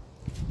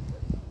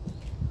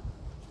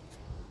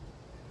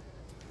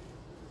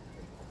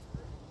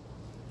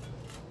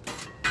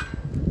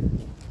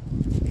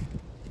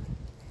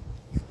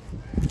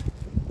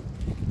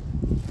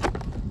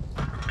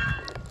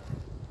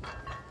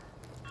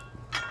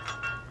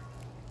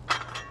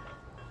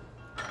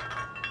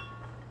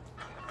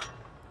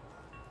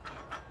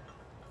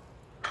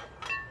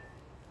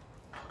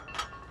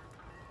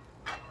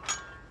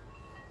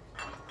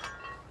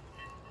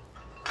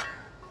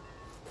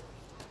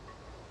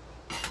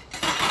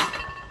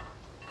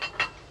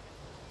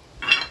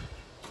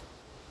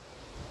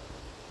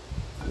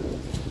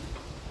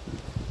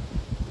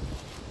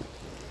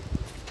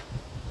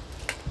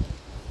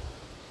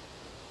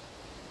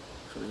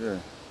 yeah,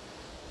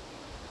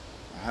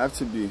 I have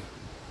to be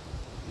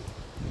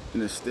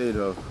in a state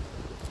of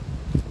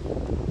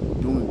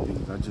doing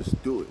things. I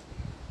just do it.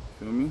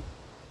 Feel me?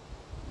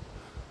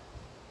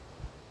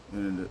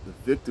 And the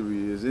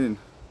victory is in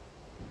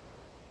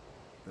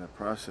that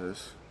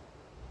process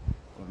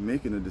of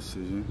making a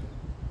decision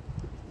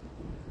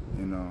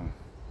and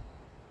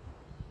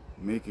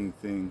making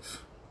things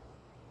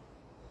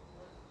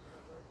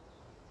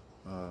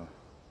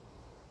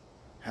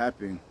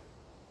happen,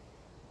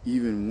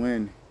 even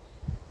when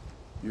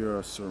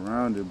you're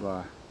surrounded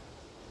by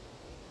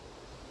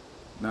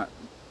not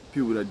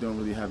people that don't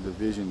really have the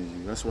vision as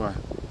you. That's why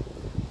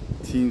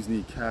teams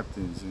need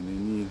captains and they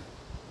need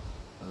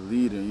a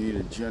leader, you need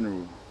a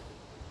general,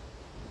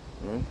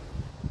 bro.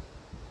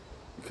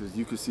 Because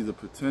you can see the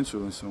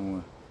potential in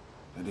someone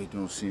that they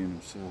don't see in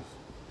themselves.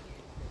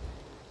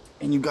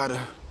 And you gotta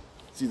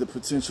see the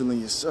potential in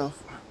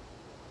yourself.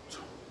 2,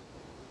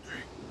 3,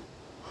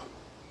 4,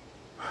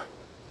 5,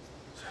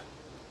 6,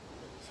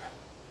 7,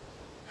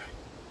 8,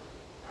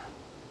 9,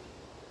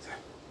 10,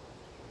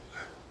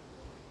 11,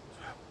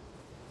 12,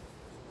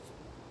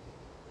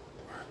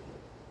 13,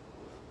 14,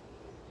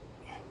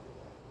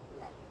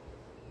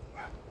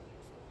 15,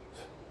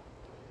 16,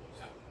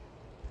 17,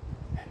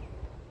 18,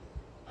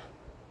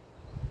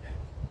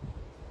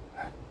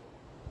 19.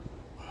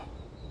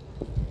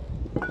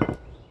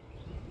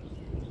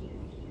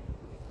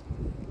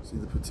 See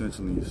the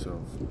potential in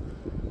yourself.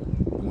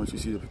 And once you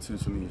see the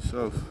potential in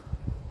yourself,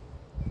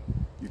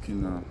 you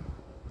can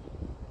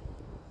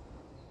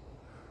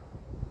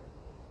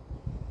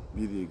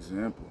be the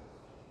example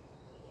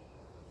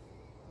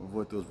of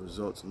what those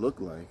results look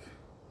like,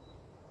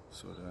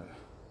 so that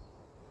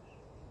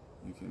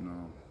you can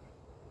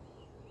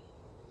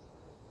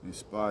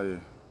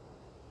inspire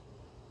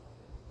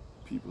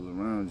people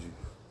around you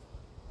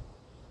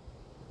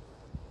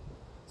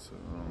to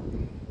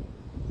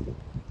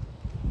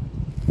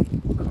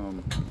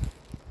become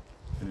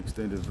an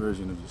extended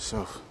version of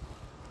yourself.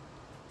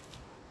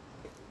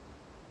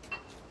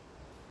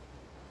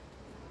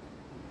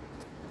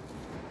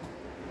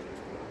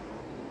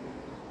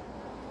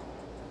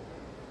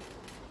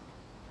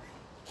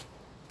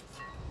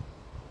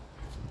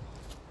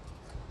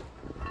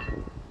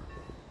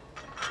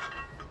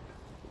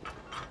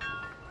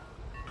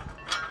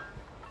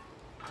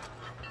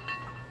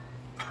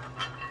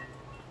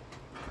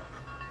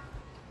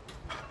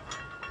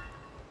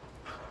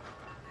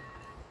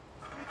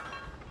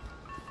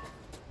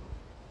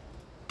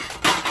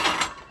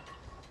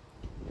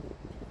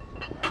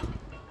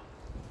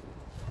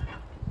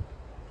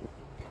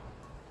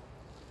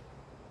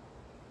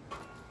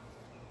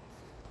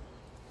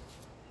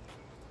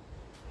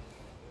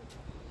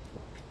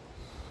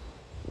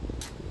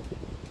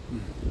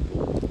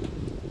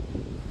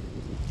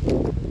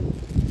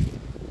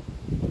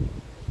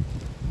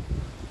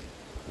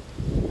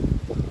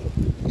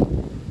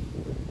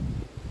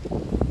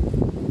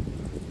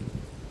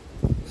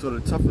 So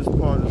the toughest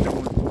part is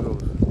going through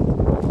those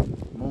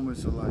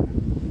moments of like,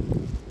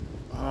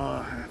 oh,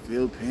 I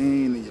feel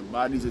pain, and your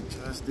body's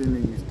adjusting,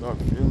 and you start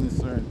feeling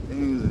certain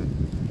things, and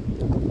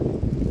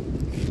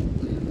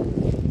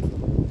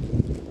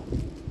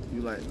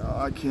you're like, no,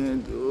 I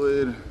can't do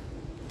it.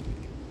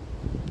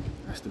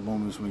 That's the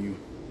moments when you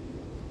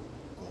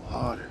go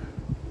harder,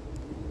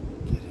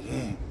 get it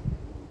in.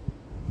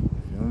 You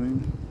feel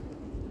me?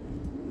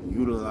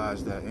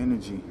 Utilize that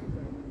energy.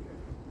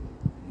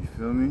 You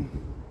feel me?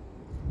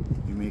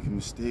 You make a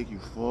mistake, you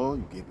fall,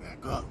 you get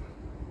back up.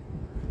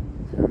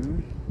 Feel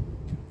me?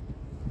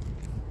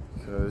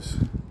 Because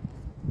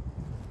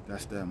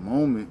that's that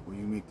moment where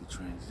you make the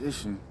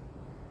transition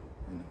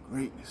into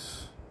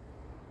greatness.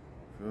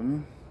 Feel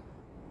me?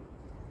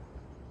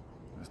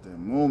 That's that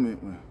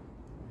moment when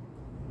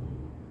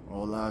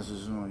all eyes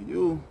is on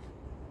you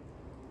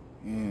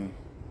and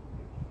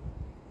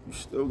you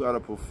still gotta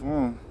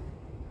perform.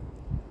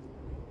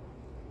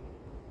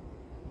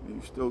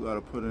 You still got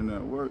to put in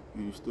that work,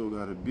 and you still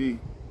got to be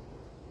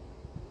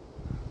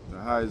the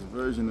highest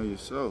version of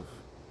yourself.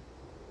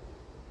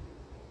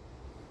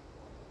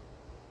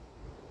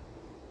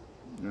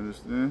 You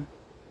understand?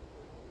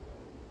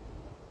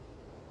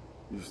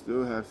 You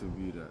still have to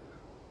be that.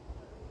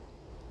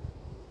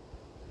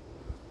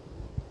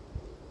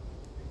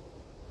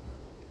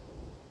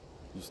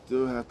 You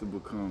still have to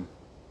become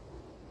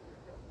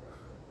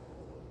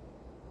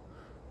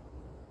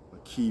a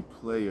key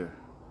player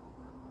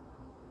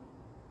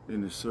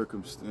in the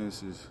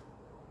circumstances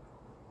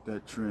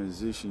that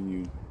transition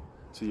you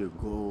to your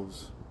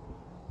goals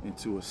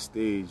into a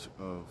stage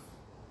of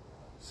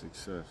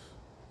success.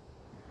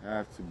 You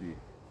have to be.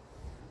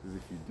 Because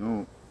if you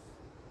don't,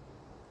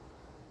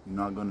 you're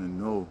not going to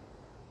know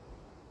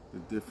the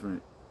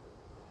different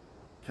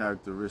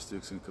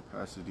characteristics and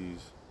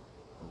capacities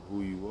of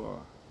who you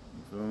are.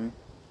 You feel me?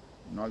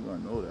 You're not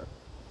going to know that.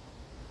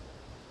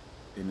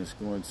 And it's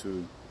going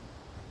to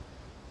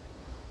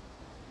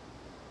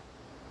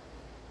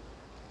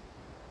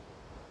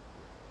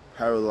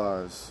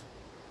paralyze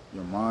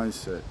your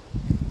mindset,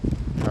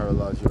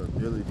 paralyze your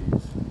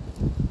abilities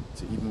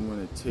to even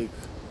want to take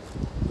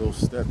those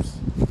steps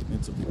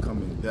into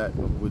becoming that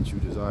of which you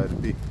desire to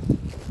be.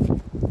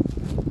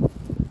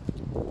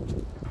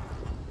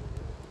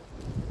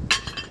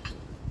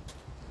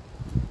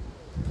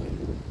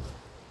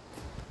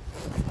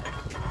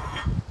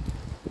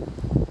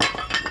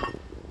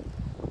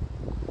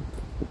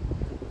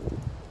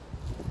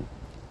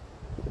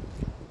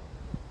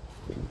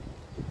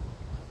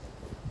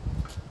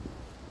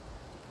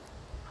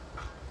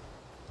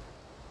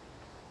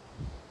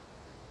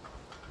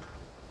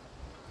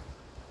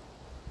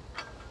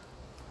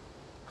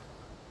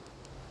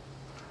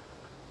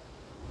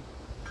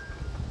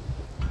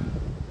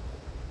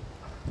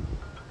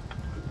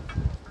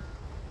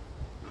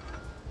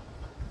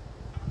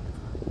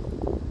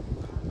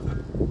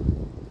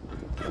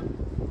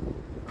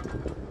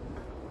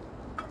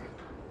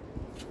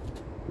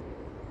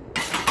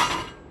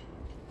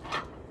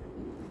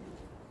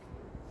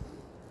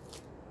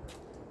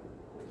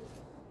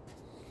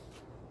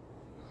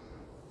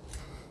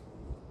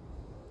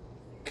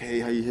 Okay,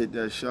 how you hit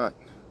that shot?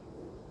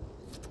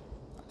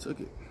 I took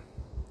it.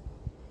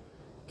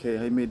 Okay,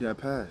 how you made that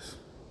pass?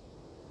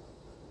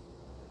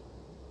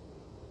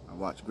 I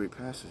watched great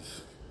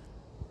passes.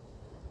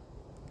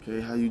 Okay,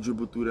 how you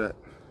dribble through that?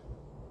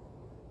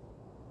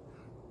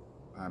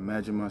 I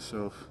imagine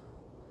myself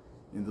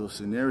in those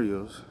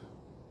scenarios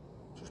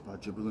just by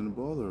dribbling the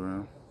ball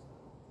around.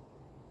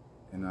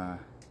 And I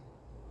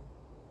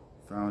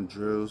found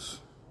drills,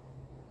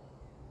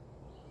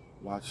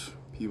 watched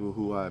people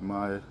who I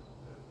admired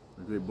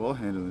with great ball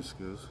handling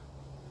skills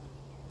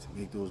to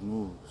make those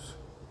moves.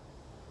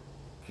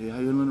 Okay, how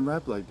you learn to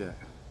rap like that?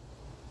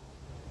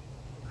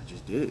 I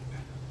just did.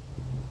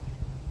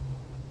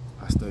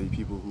 I studied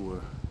people who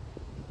were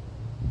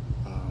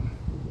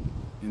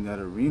in that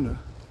arena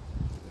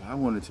that I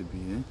wanted to be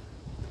in,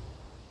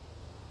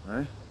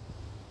 right?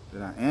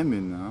 That I am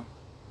in now,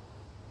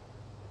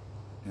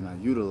 and I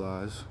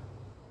utilize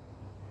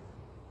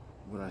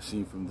what I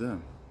seen from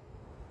them,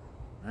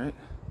 right?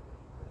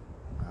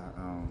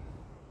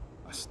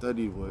 I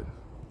studied what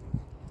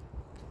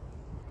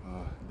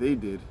they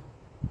did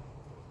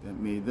that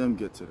made them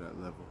get to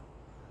that level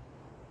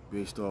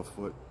based off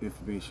what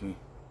information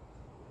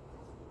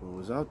what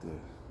was out there,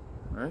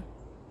 right?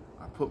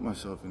 I put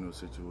myself in those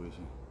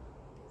situations.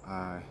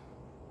 I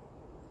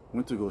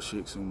went to go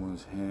shake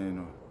someone's hand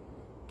or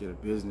get a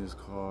business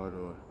card,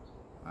 or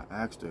I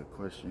asked a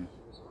question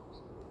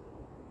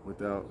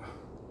without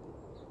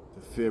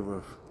the fear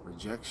of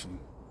rejection.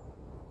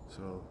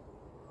 So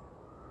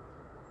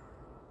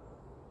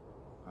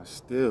I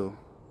still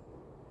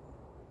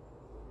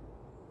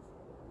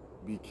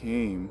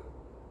became,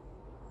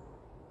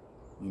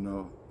 you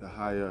know, the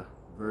higher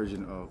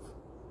version of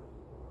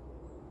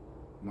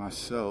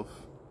myself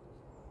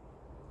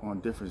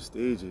on different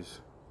stages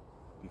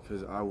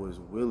because I was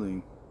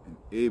willing and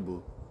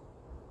able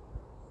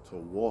to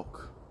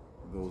walk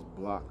those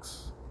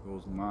blocks,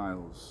 those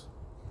miles,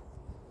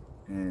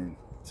 and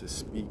to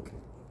speak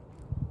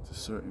to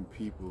certain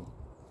people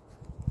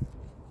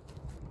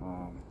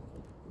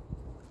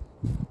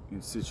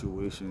in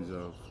situations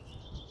of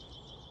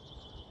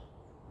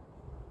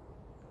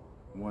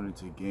wanting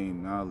to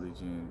gain knowledge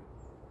and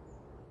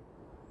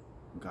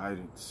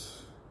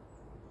guidance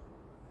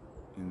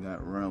in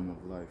that realm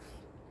of life.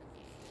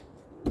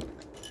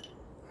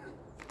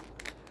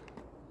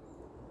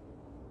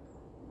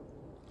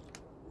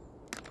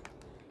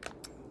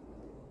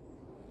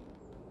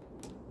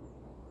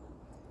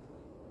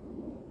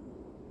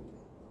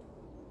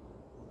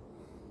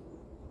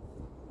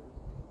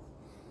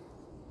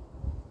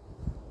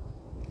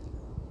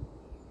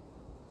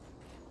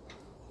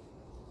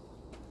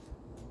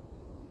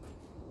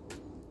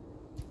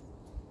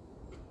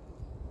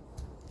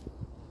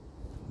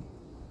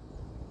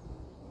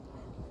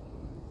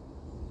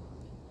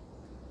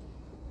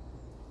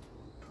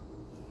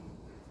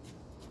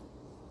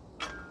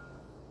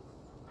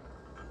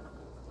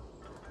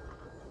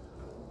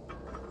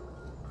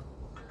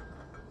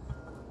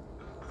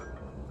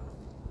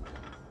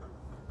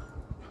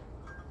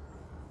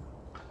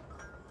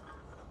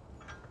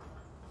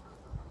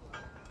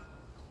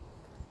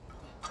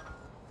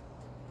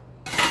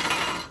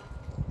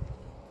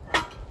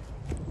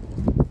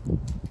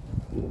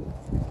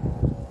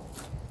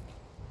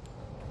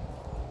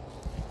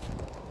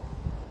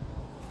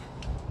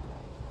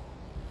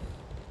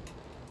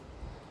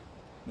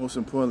 Most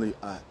importantly,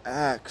 I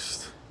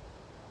asked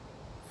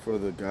for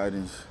the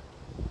guidance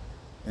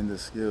and the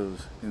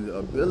skills and the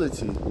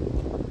ability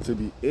to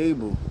be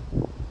able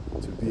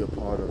to be a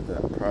part of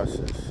that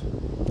process.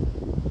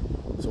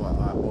 So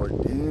I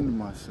ordained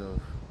myself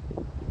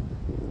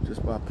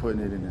just by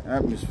putting it in the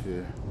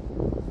atmosphere,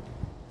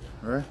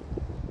 right,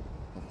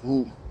 of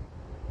who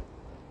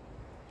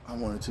I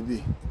wanted to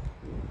be.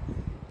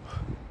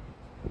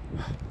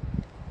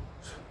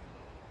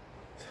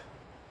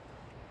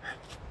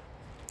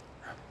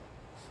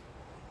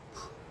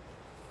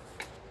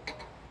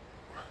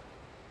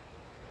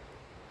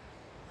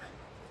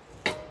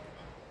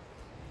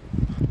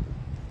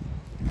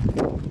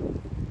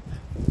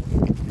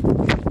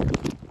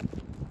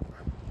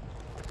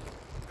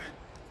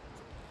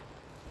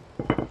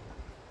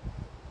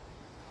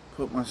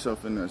 put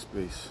myself in that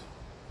space.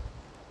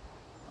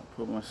 I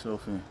put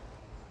myself in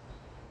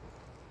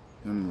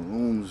them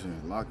rooms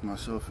and locked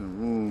myself in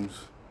rooms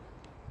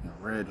and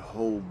read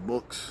whole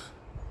books,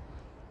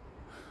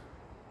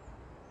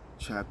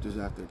 chapters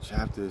after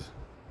chapters,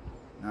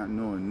 not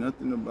knowing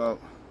nothing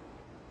about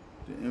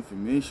the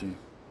information,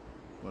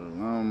 but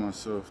allowing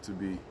myself to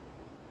be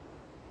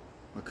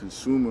a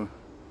consumer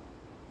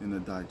and a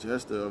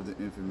digester of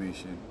the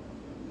information,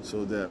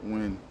 so that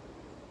when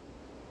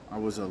I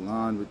was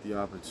aligned with the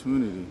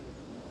opportunity,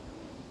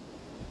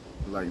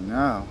 like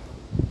now,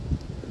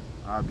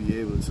 I'll be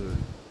able to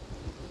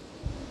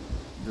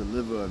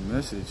deliver a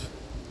message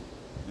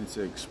and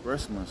to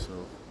express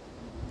myself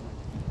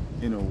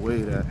in a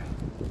way that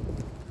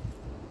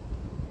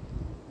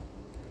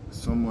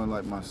someone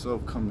like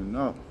myself coming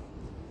up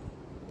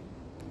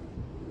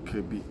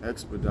could be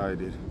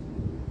expedited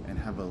and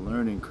have a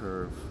learning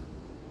curve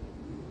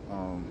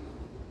of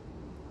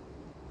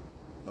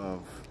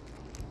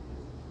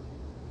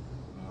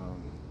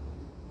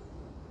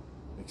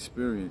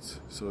experience,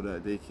 so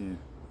that they can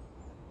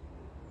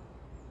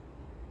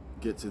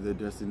get to their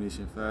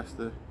destination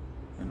faster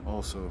and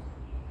also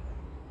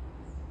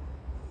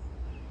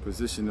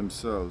position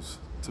themselves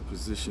to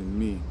position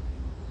me,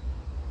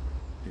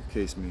 if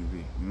case may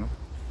be, you know?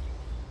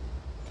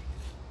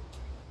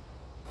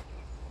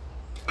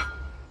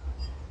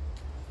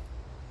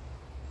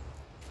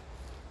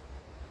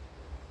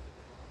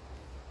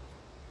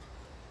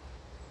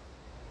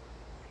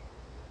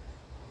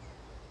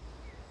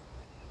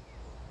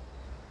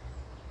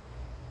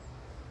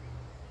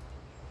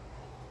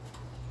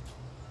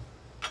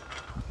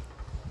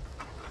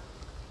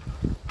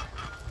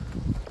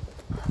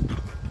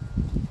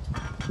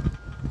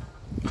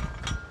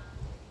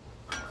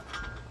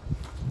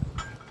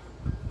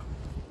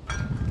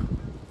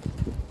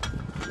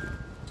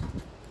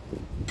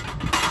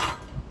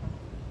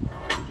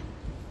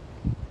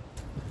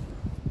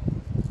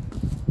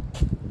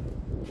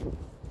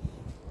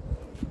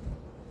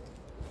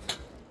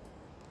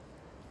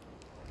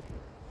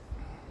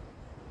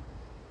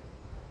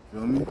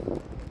 Feel me?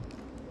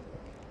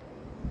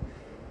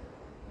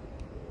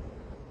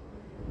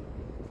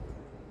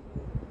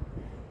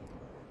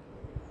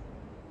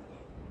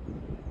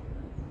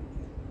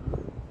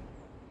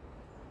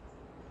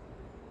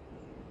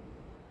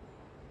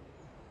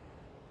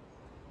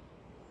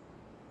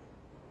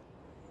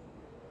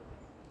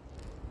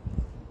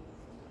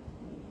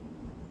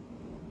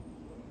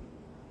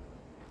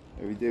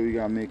 Every day we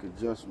gotta make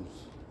adjustments.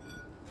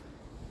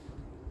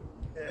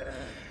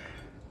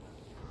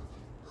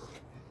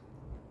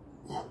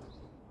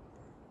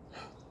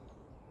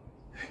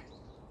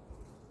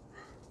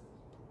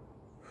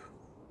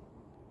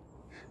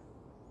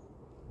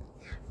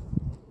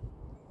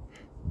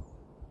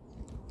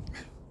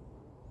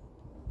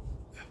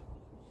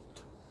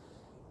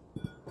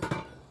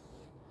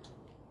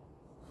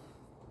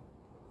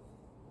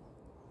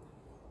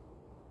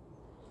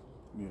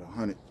 Need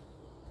 100.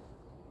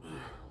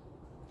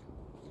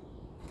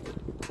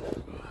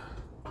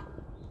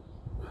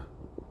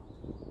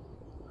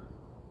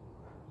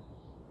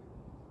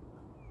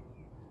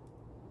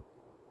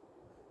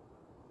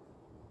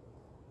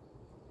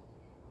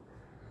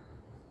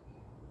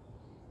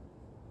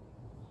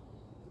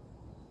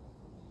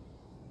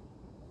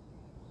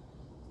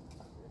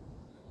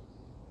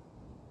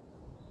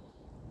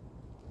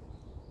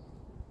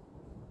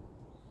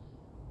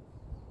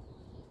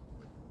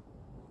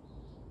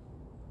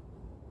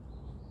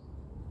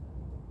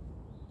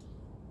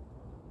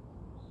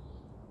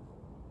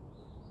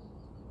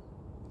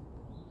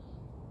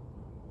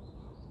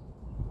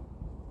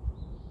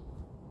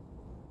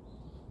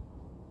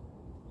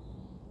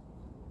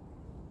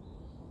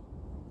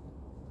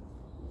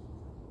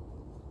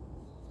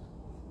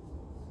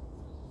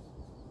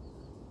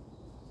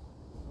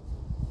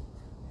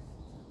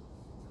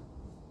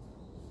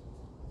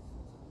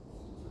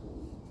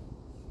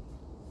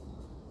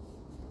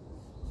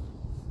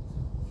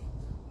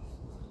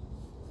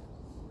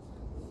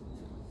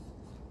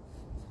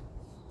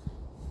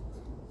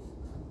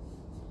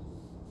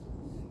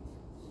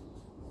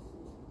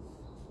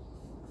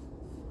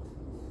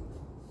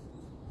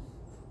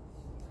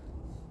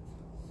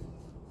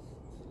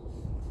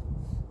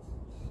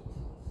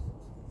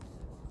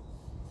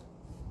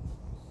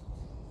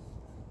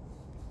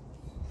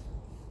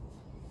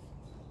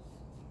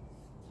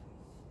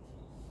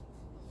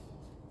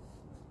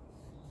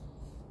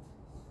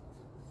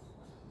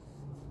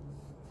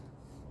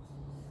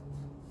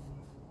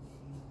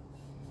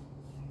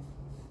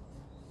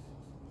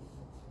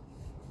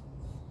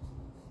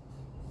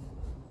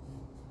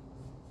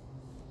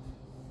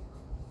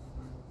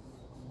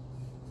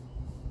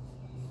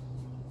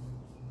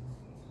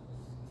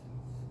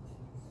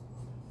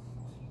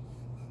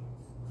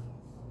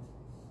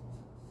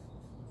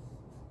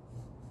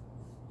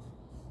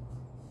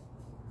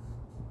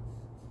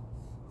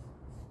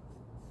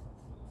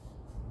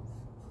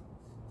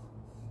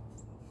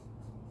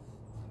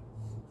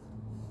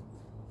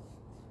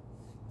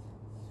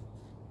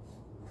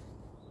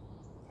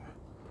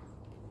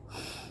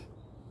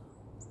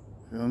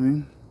 Feel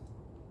me?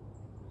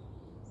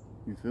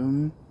 You feel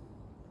me?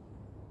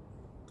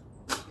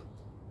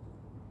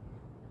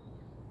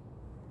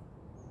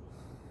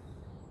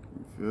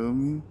 You feel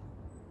me?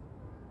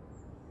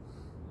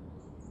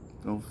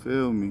 Don't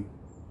feel me.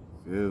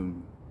 Feel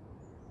me.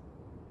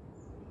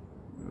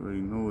 You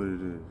already know what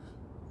it is.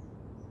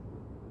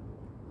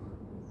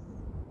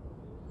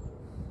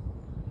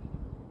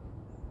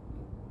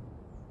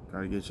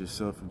 Gotta get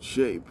yourself in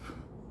shape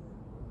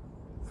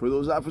for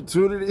those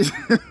opportunities.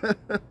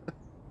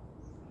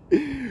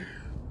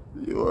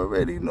 You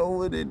already know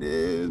what it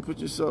is. Put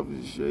yourself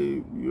in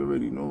shape. You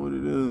already know what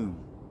it is.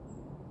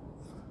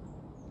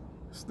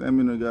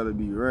 Stamina gotta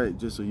be right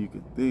just so you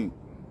can think.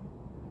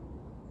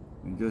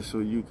 And just so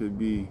you could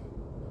be,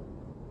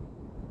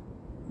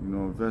 you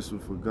know, a vessel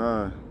for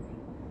God.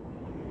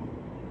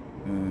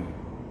 And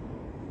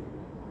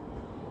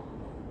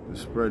the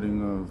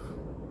spreading of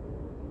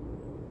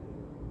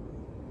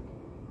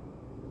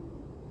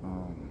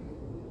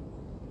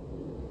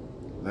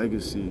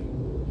legacy,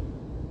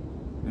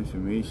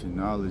 information,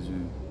 knowledge,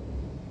 and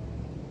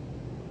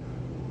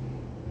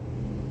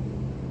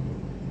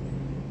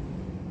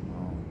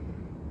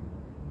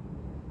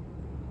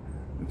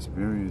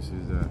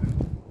experiences that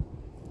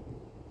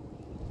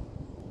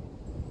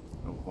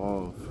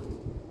evolve.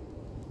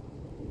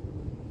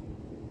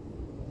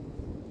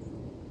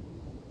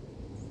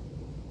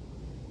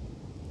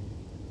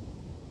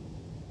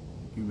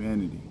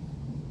 Humanity.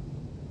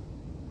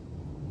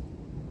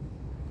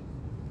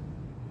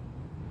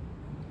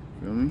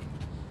 Feel me?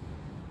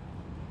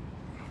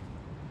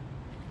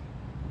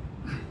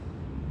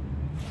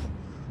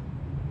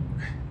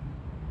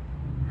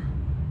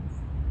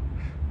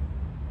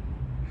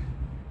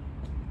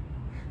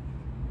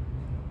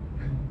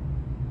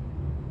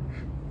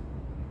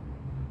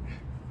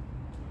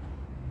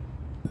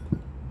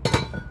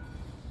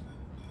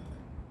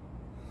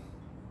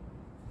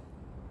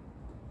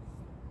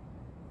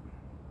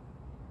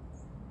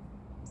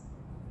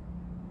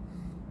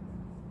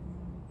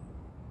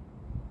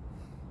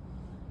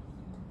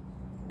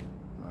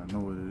 I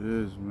know what it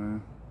is,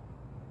 man.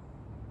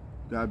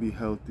 Gotta be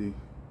healthy.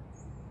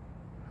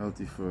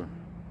 Healthy for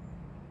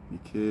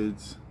your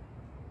kids.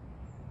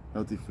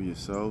 Healthy for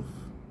yourself.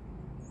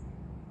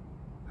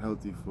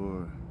 Healthy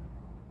for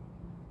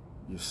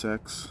your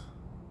sex.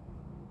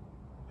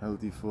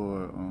 Healthy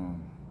for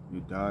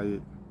your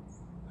diet.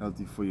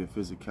 Healthy for your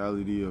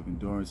physicality of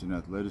endurance and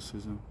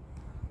athleticism.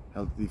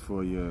 Healthy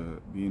for your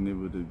being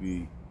able to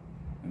be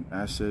an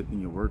asset in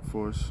your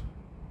workforce.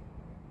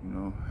 You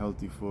know,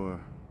 healthy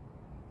for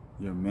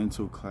your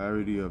mental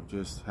clarity of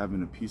just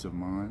having a peace of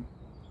mind.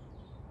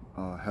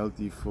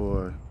 Healthy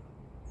for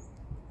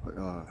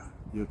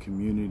your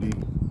community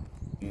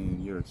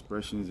and your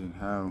expressions and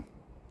how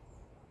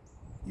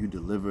you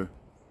deliver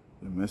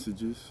your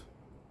messages.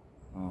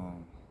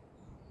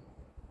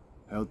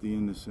 Healthy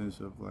in the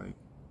sense of like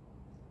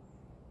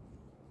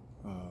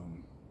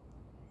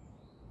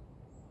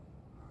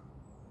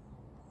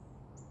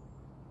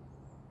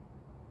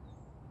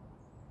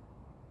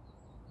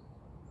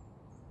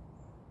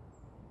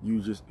you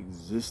just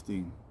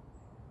existing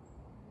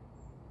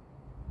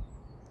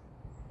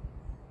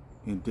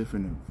in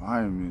different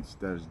environments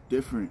that is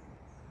different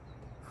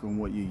from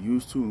what you're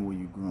used to and where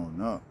you've grown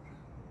up.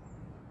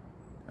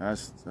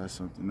 That's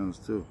something else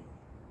too.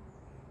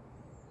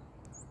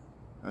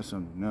 That's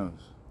something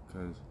else,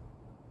 because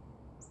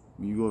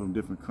when you go from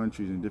different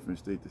countries and different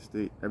state to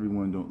state,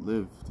 everyone don't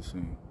live the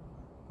same,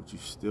 but you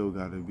still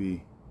gotta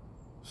be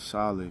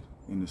solid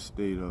in the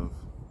state of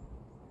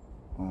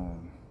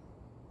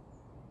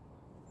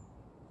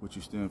what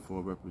you stand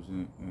for,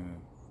 represent,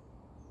 and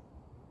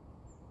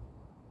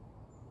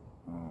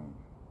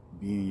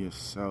being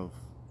yourself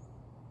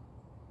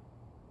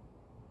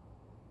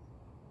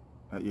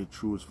at your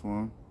truest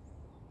form,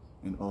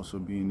 and also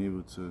being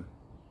able to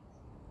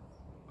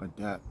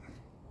adapt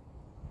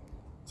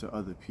to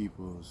other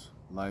people's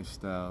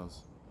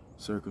lifestyles,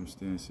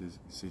 circumstances,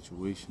 and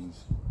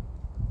situations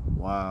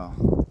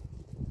while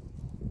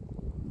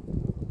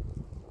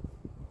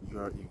you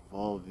are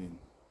evolving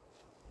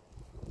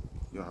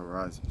your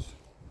horizons.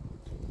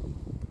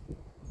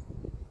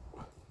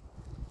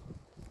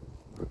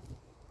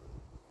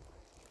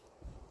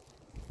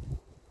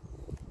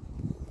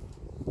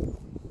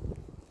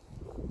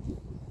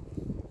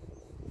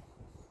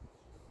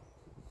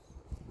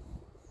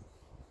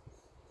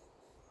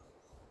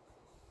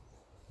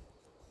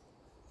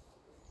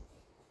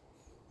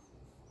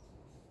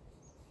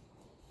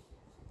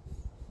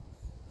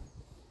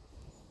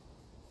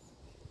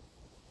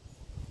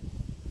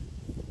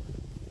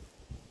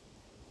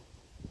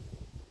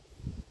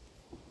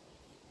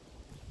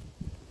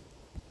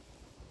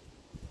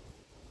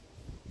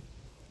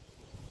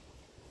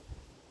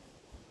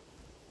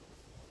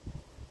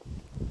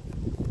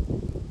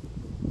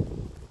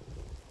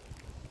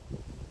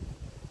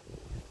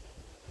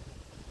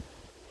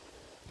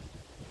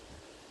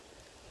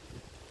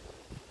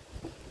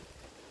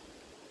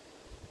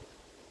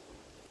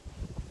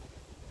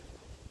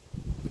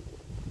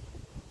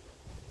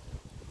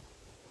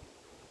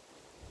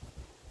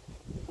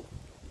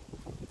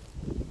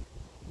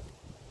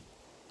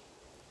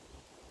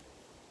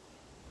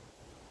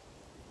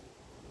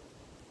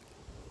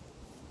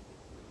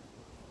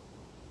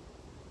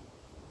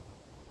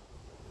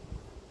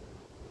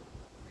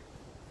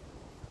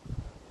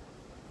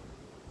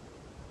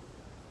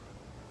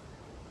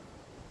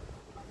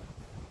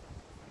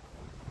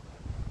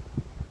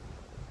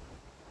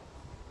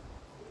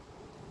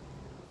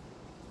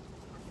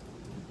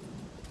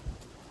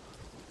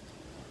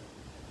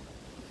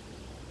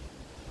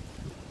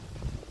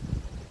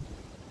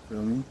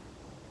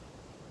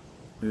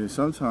 And then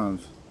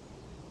sometimes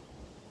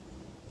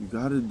you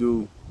gotta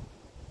do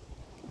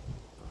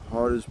the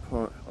hardest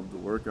part of the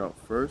workout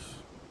first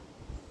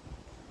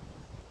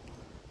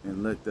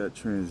and let that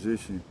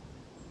transition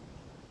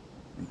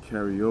and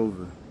carry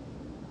over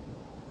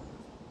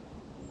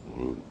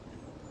and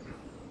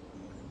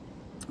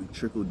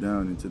trickle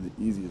down into the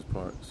easiest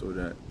part, so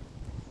that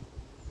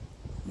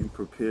you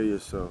prepare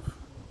yourself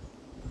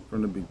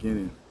from the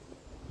beginning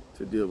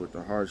to deal with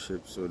the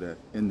hardship, so that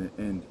in the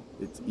end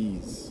it's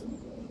ease.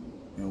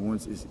 And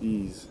once it's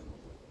ease,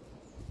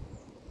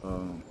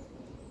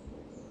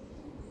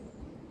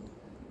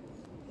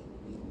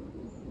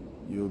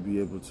 you'll be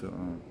able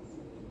to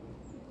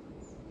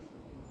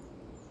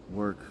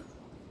work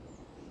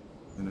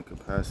in a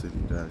capacity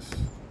that's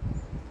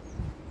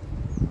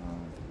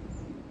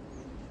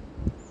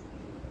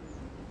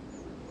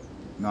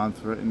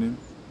non-threatening,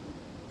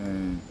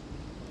 and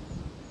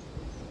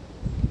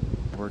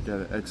work at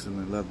an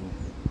excellent level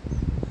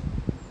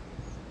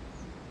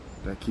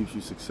that keeps you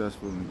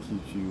successful and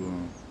keeps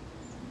you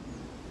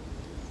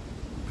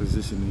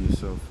positioning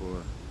yourself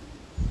for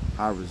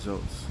high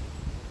results.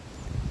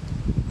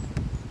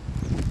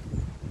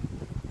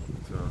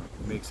 So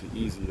it makes it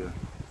easier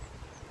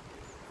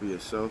for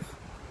yourself.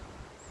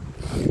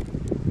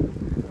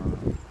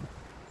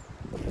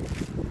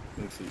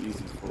 Makes it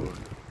easy for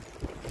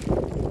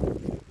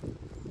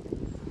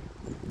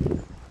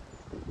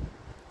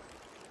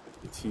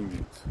your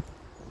teammates.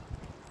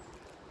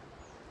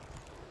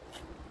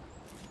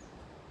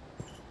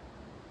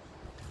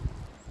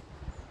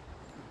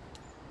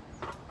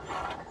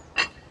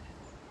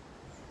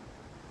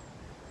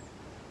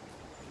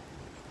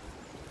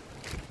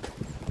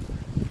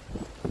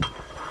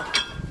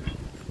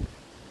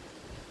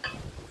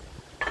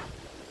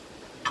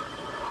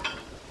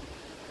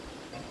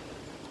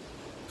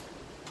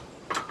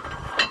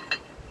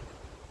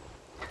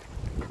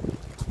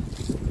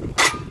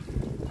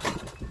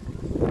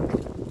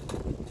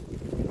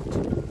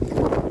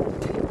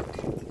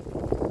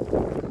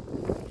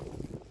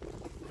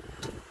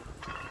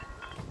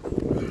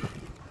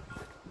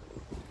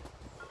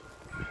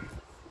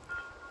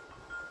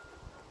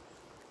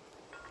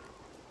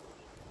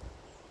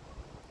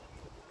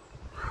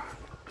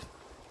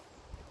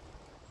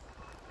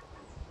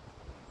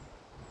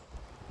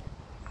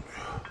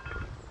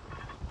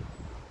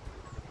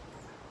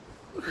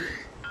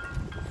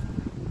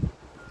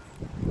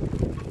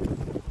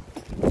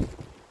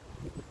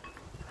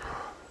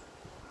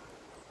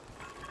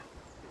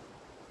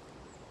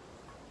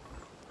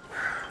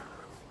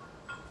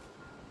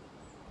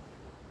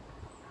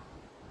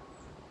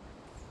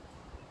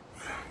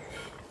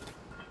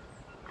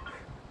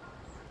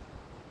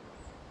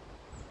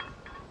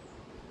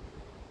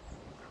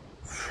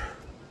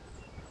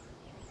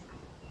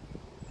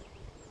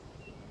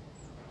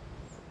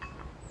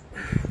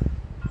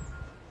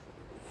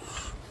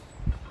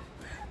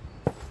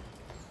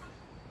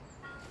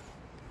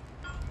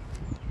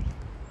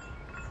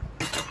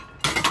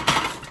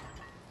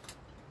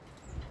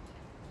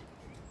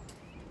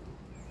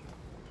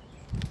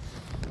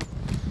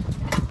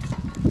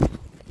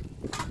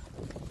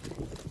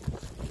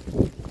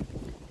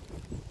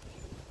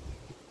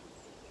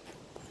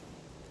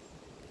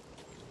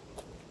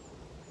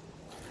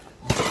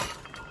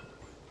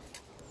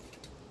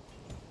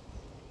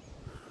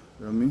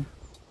 You know what I mean?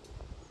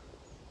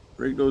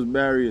 Break those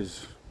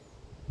barriers.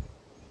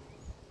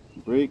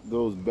 Break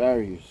those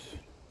barriers.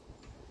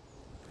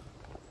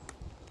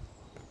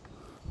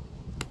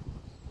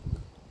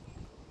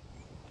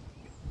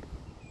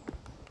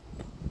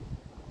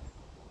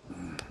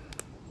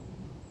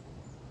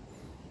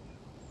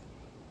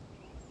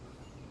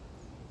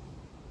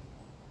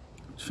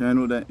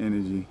 Channel that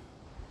energy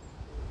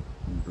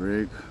and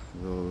break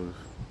those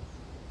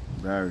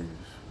barriers.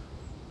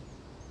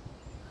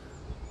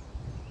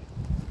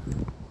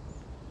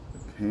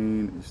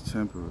 Pain is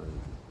temporary.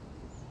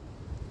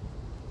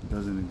 It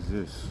doesn't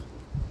exist.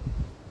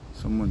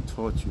 Someone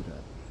taught you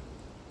that.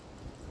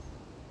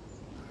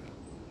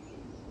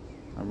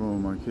 I roll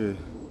with my kid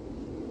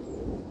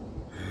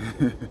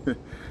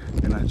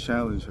and I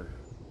challenge her.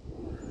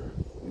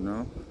 You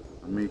know,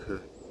 I make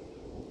her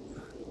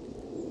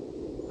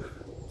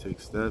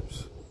take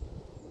steps,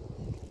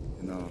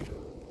 you know,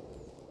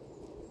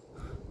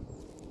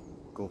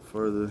 go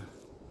further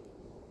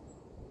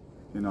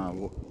in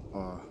our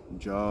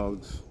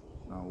jogs,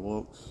 our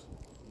walks,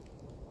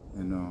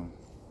 and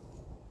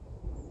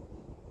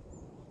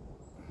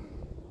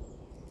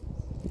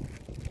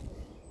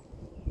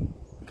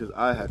because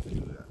I had to do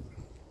that,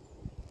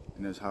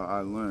 and that's how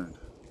I learned.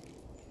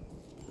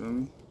 Feel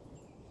me?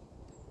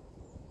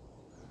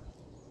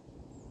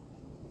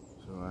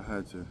 So I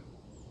had to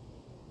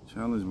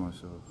challenge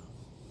myself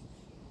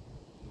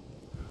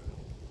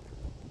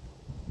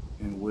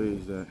in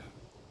ways that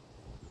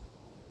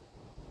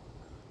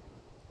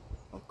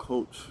a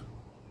coach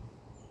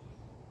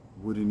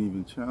wouldn't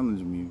even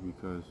challenge me,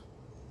 because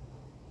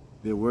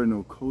there were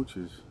no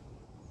coaches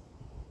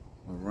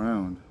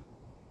around,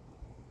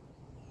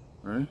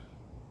 right?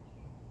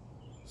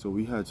 So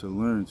we had to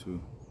learn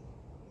to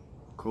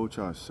coach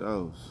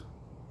ourselves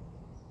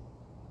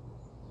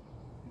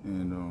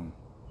and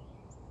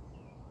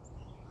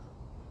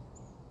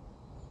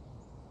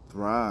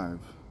thrive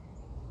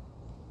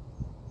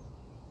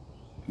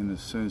in a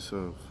sense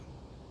of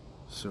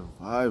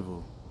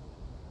survival,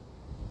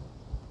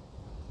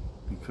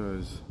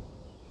 because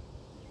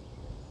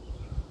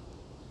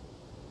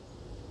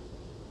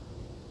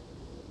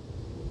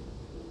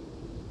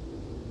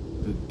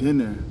the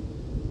dinner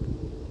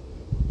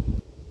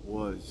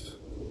was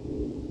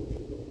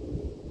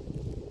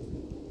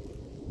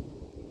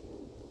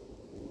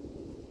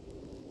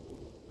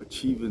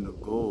achieving the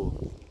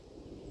goal,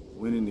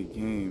 winning the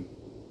game,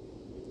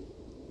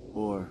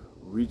 or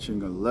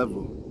reaching a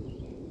level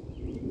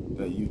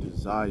that you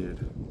desired,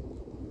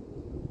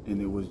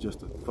 and it was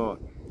just a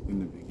thought in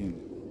the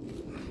beginning.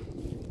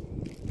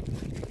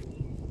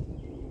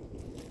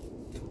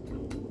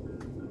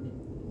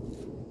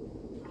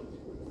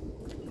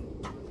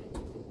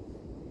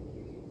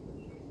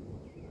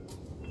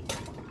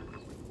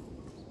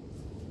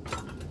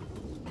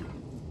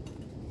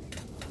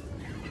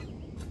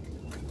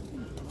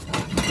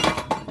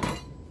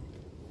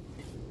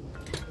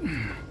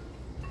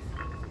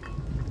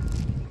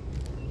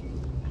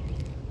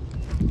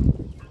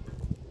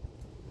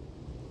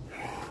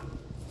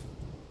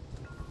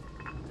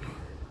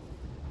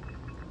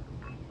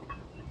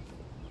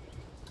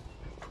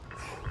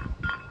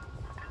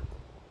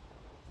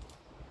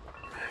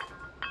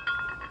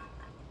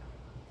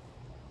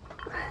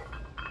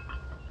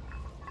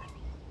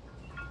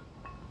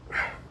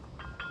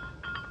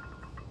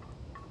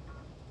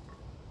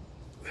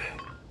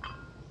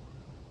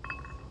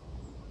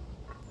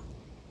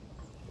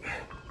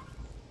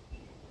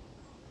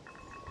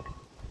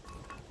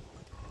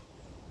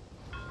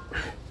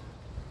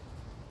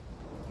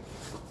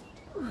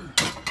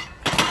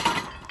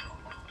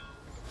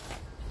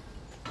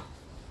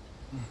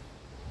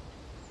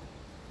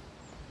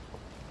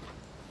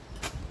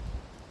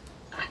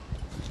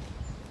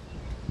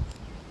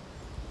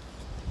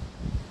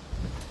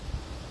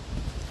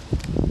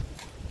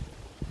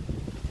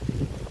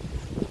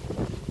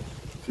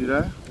 See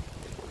that?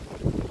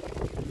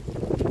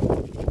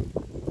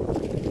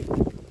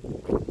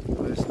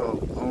 When it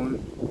starts blowing.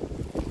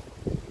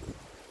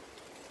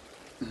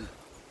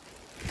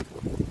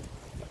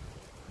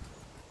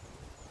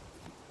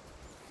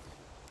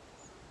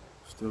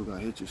 Still gotta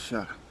hit your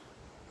shot.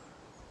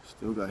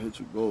 Still gotta hit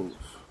your goals.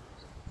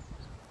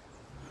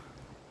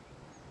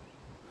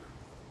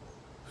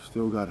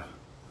 Still gotta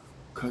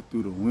cut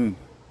through the wind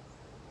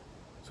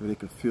so they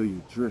can feel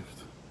you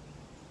drift.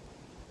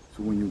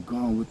 So when you're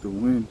gone with the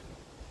wind,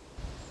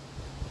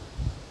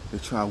 they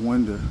try to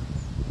wonder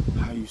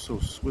how you so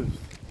swift,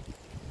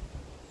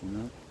 you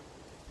know?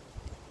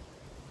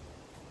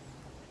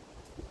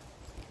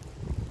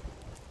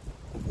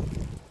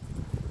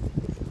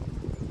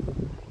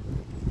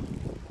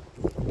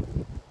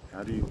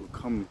 How do you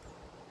become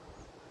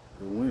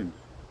the wind?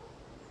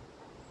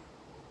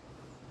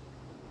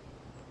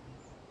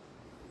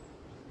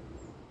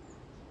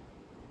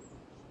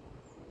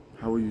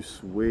 How are you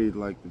swayed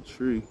like the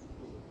tree,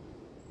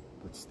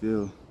 but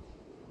still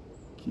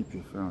keep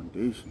your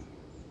foundation?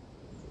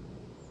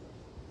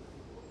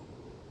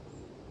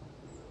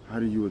 How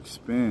do you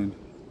expand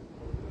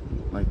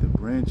like the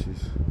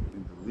branches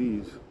and the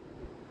leaves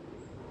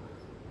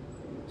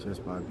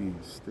just by being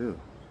still?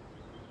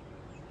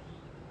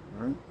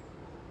 Right?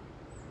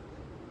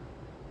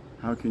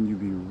 How can you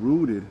be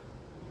rooted,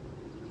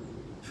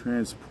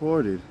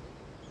 transported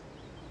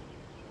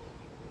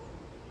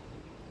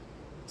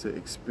to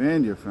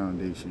expand your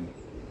foundation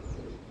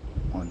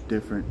on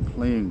different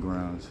playing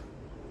grounds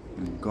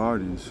and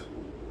gardens,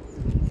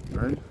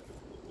 right?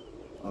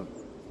 Of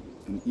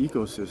an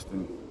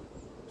ecosystem,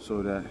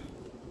 so that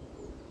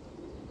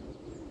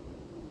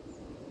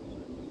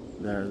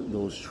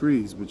those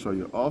trees, which are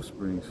your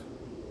offsprings,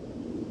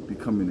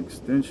 become an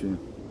extension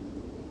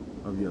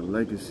of your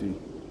legacy,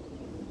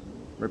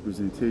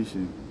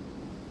 representation,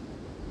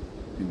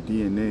 and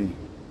DNA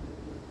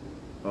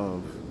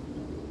of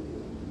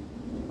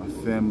a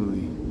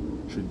family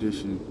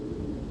tradition,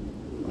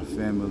 a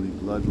family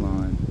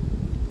bloodline,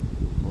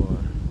 or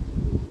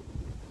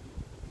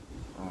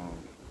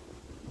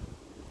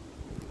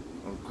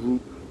a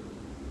group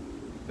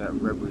that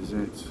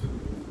represents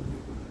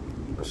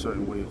a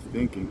certain way of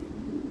thinking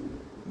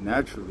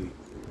naturally,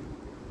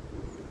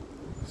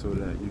 so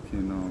that you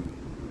can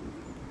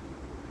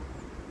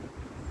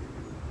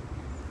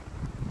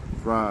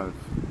thrive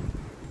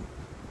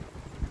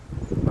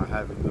by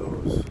having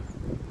those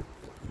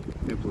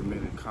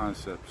implemented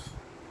concepts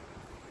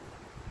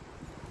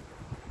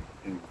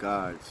and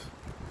guides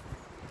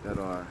that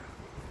are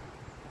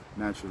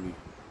naturally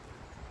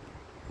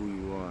who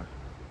you are,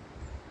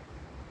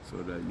 so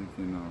that you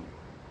can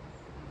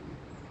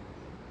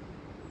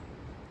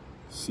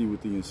see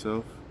within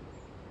yourself,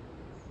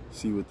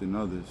 see within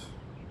others,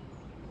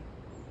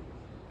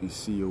 and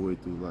see your way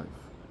through life.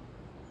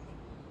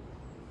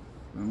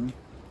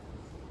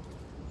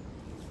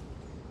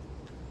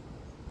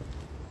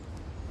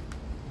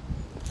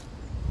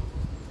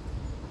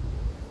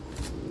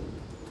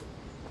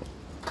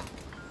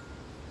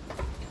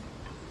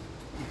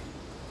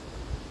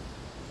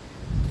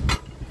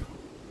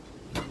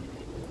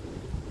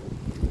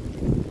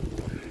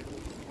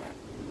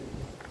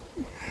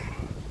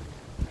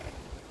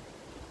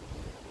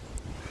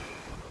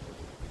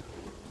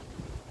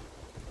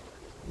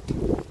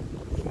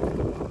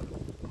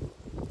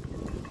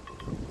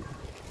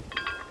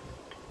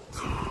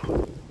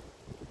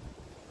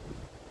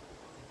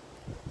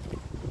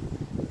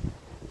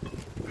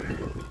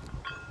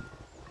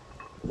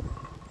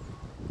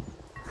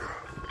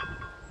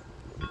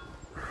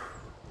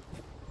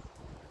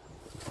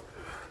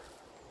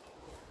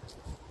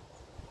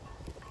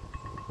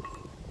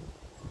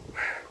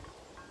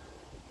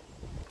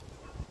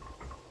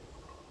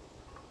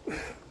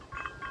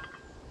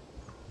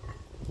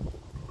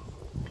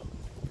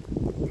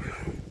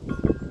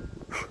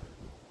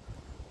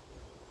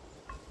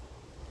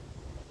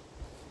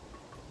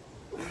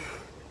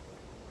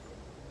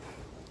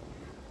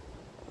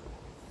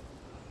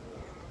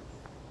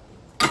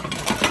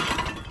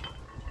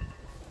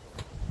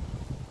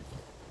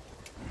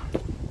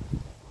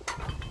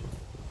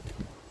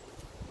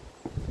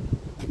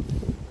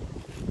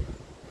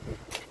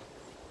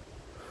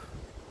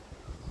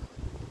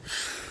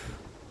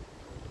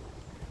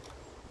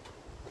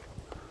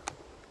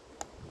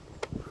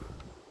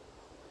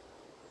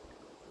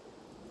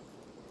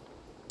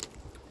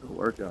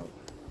 workout.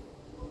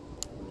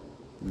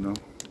 You know?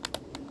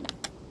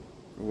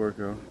 Good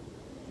workout.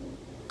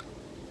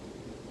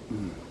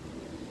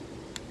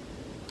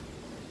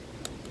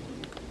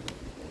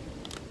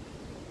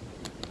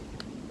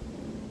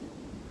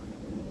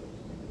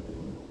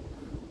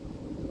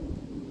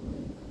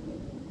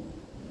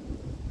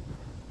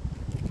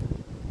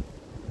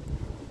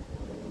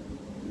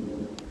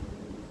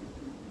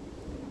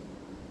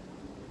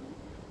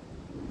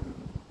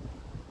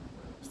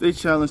 Stay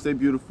challenged, stay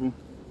beautiful.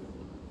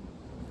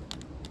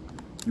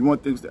 You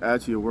want things to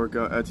add to your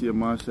workout, add to your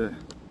mindset,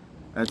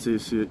 add to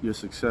your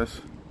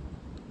success.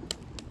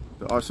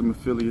 There are some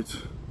affiliates.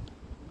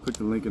 Click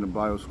the link in the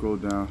bio, scroll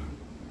down.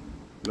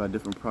 We got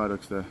different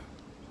products that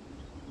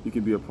you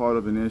can be a part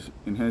of and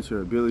enhance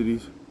your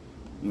abilities,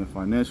 your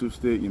financial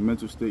state, your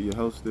mental state, your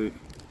health state,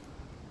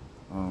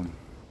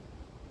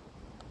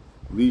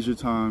 leisure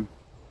time.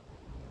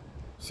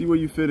 See where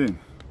you fit in.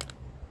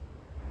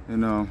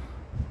 And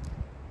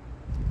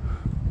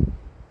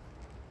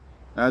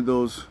add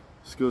those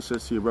skill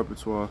sets to your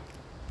repertoire.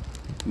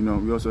 You know,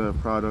 we also have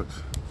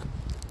products.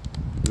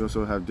 We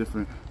also have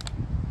different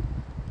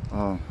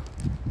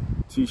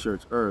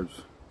t-shirts,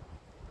 herbs,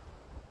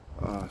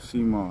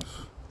 sea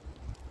moss,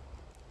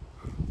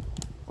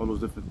 all those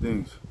different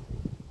things.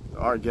 The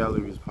art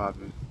gallery is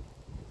popping.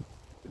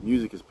 The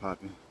music is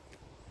popping.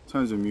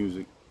 Tons of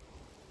music.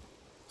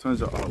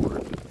 Tons of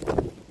artwork.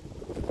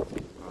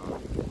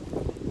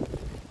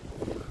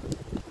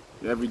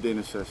 Your everyday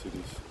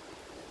necessities.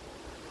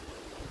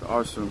 The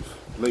𝗏𝗓𝐶𝑢𝑚s,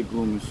 late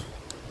bloomers,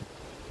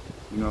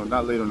 you know,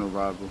 not late on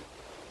arrival,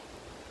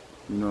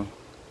 you know,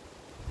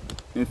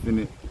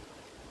 infinite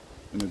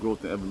in the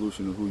growth and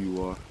evolution of who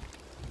you are.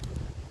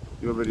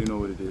 You already know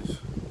what it is.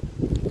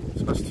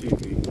 It's Us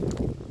TV.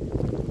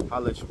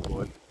 Holla at your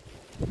boy,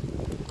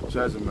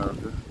 Jazz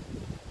America.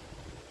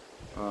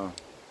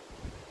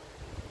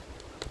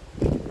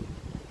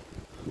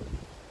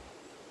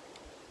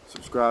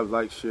 Subscribe,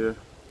 like, share,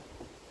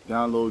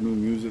 download new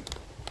music,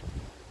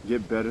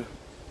 get better.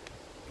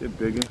 Get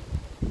bigger.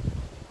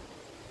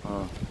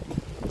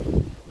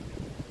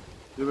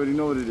 You already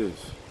know what it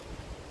is.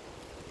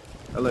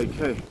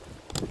 𝐿𝐴K,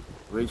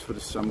 race for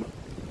the summer.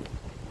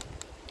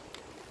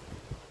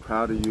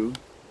 Proud of you.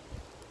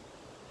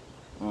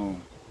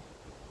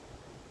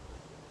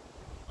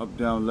 Up,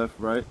 down, left,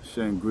 right.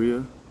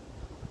 Sangria.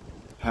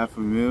 Half a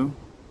meal.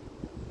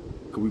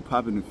 Could we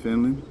pop it in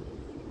Finland?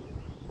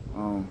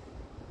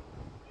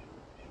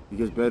 It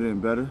gets better and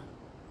better.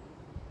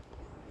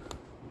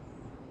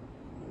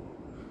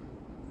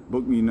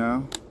 Book me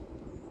now.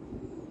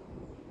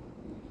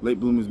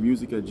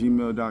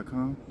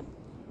 latebloomers@gmail.com.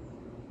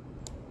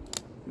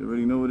 You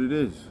already know what it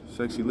is.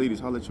 Sexy ladies,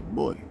 holla at your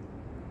boy.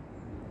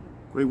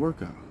 Great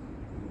workout.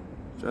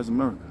 Jazz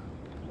America.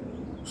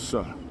 What's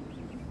up?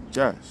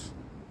 Jazz.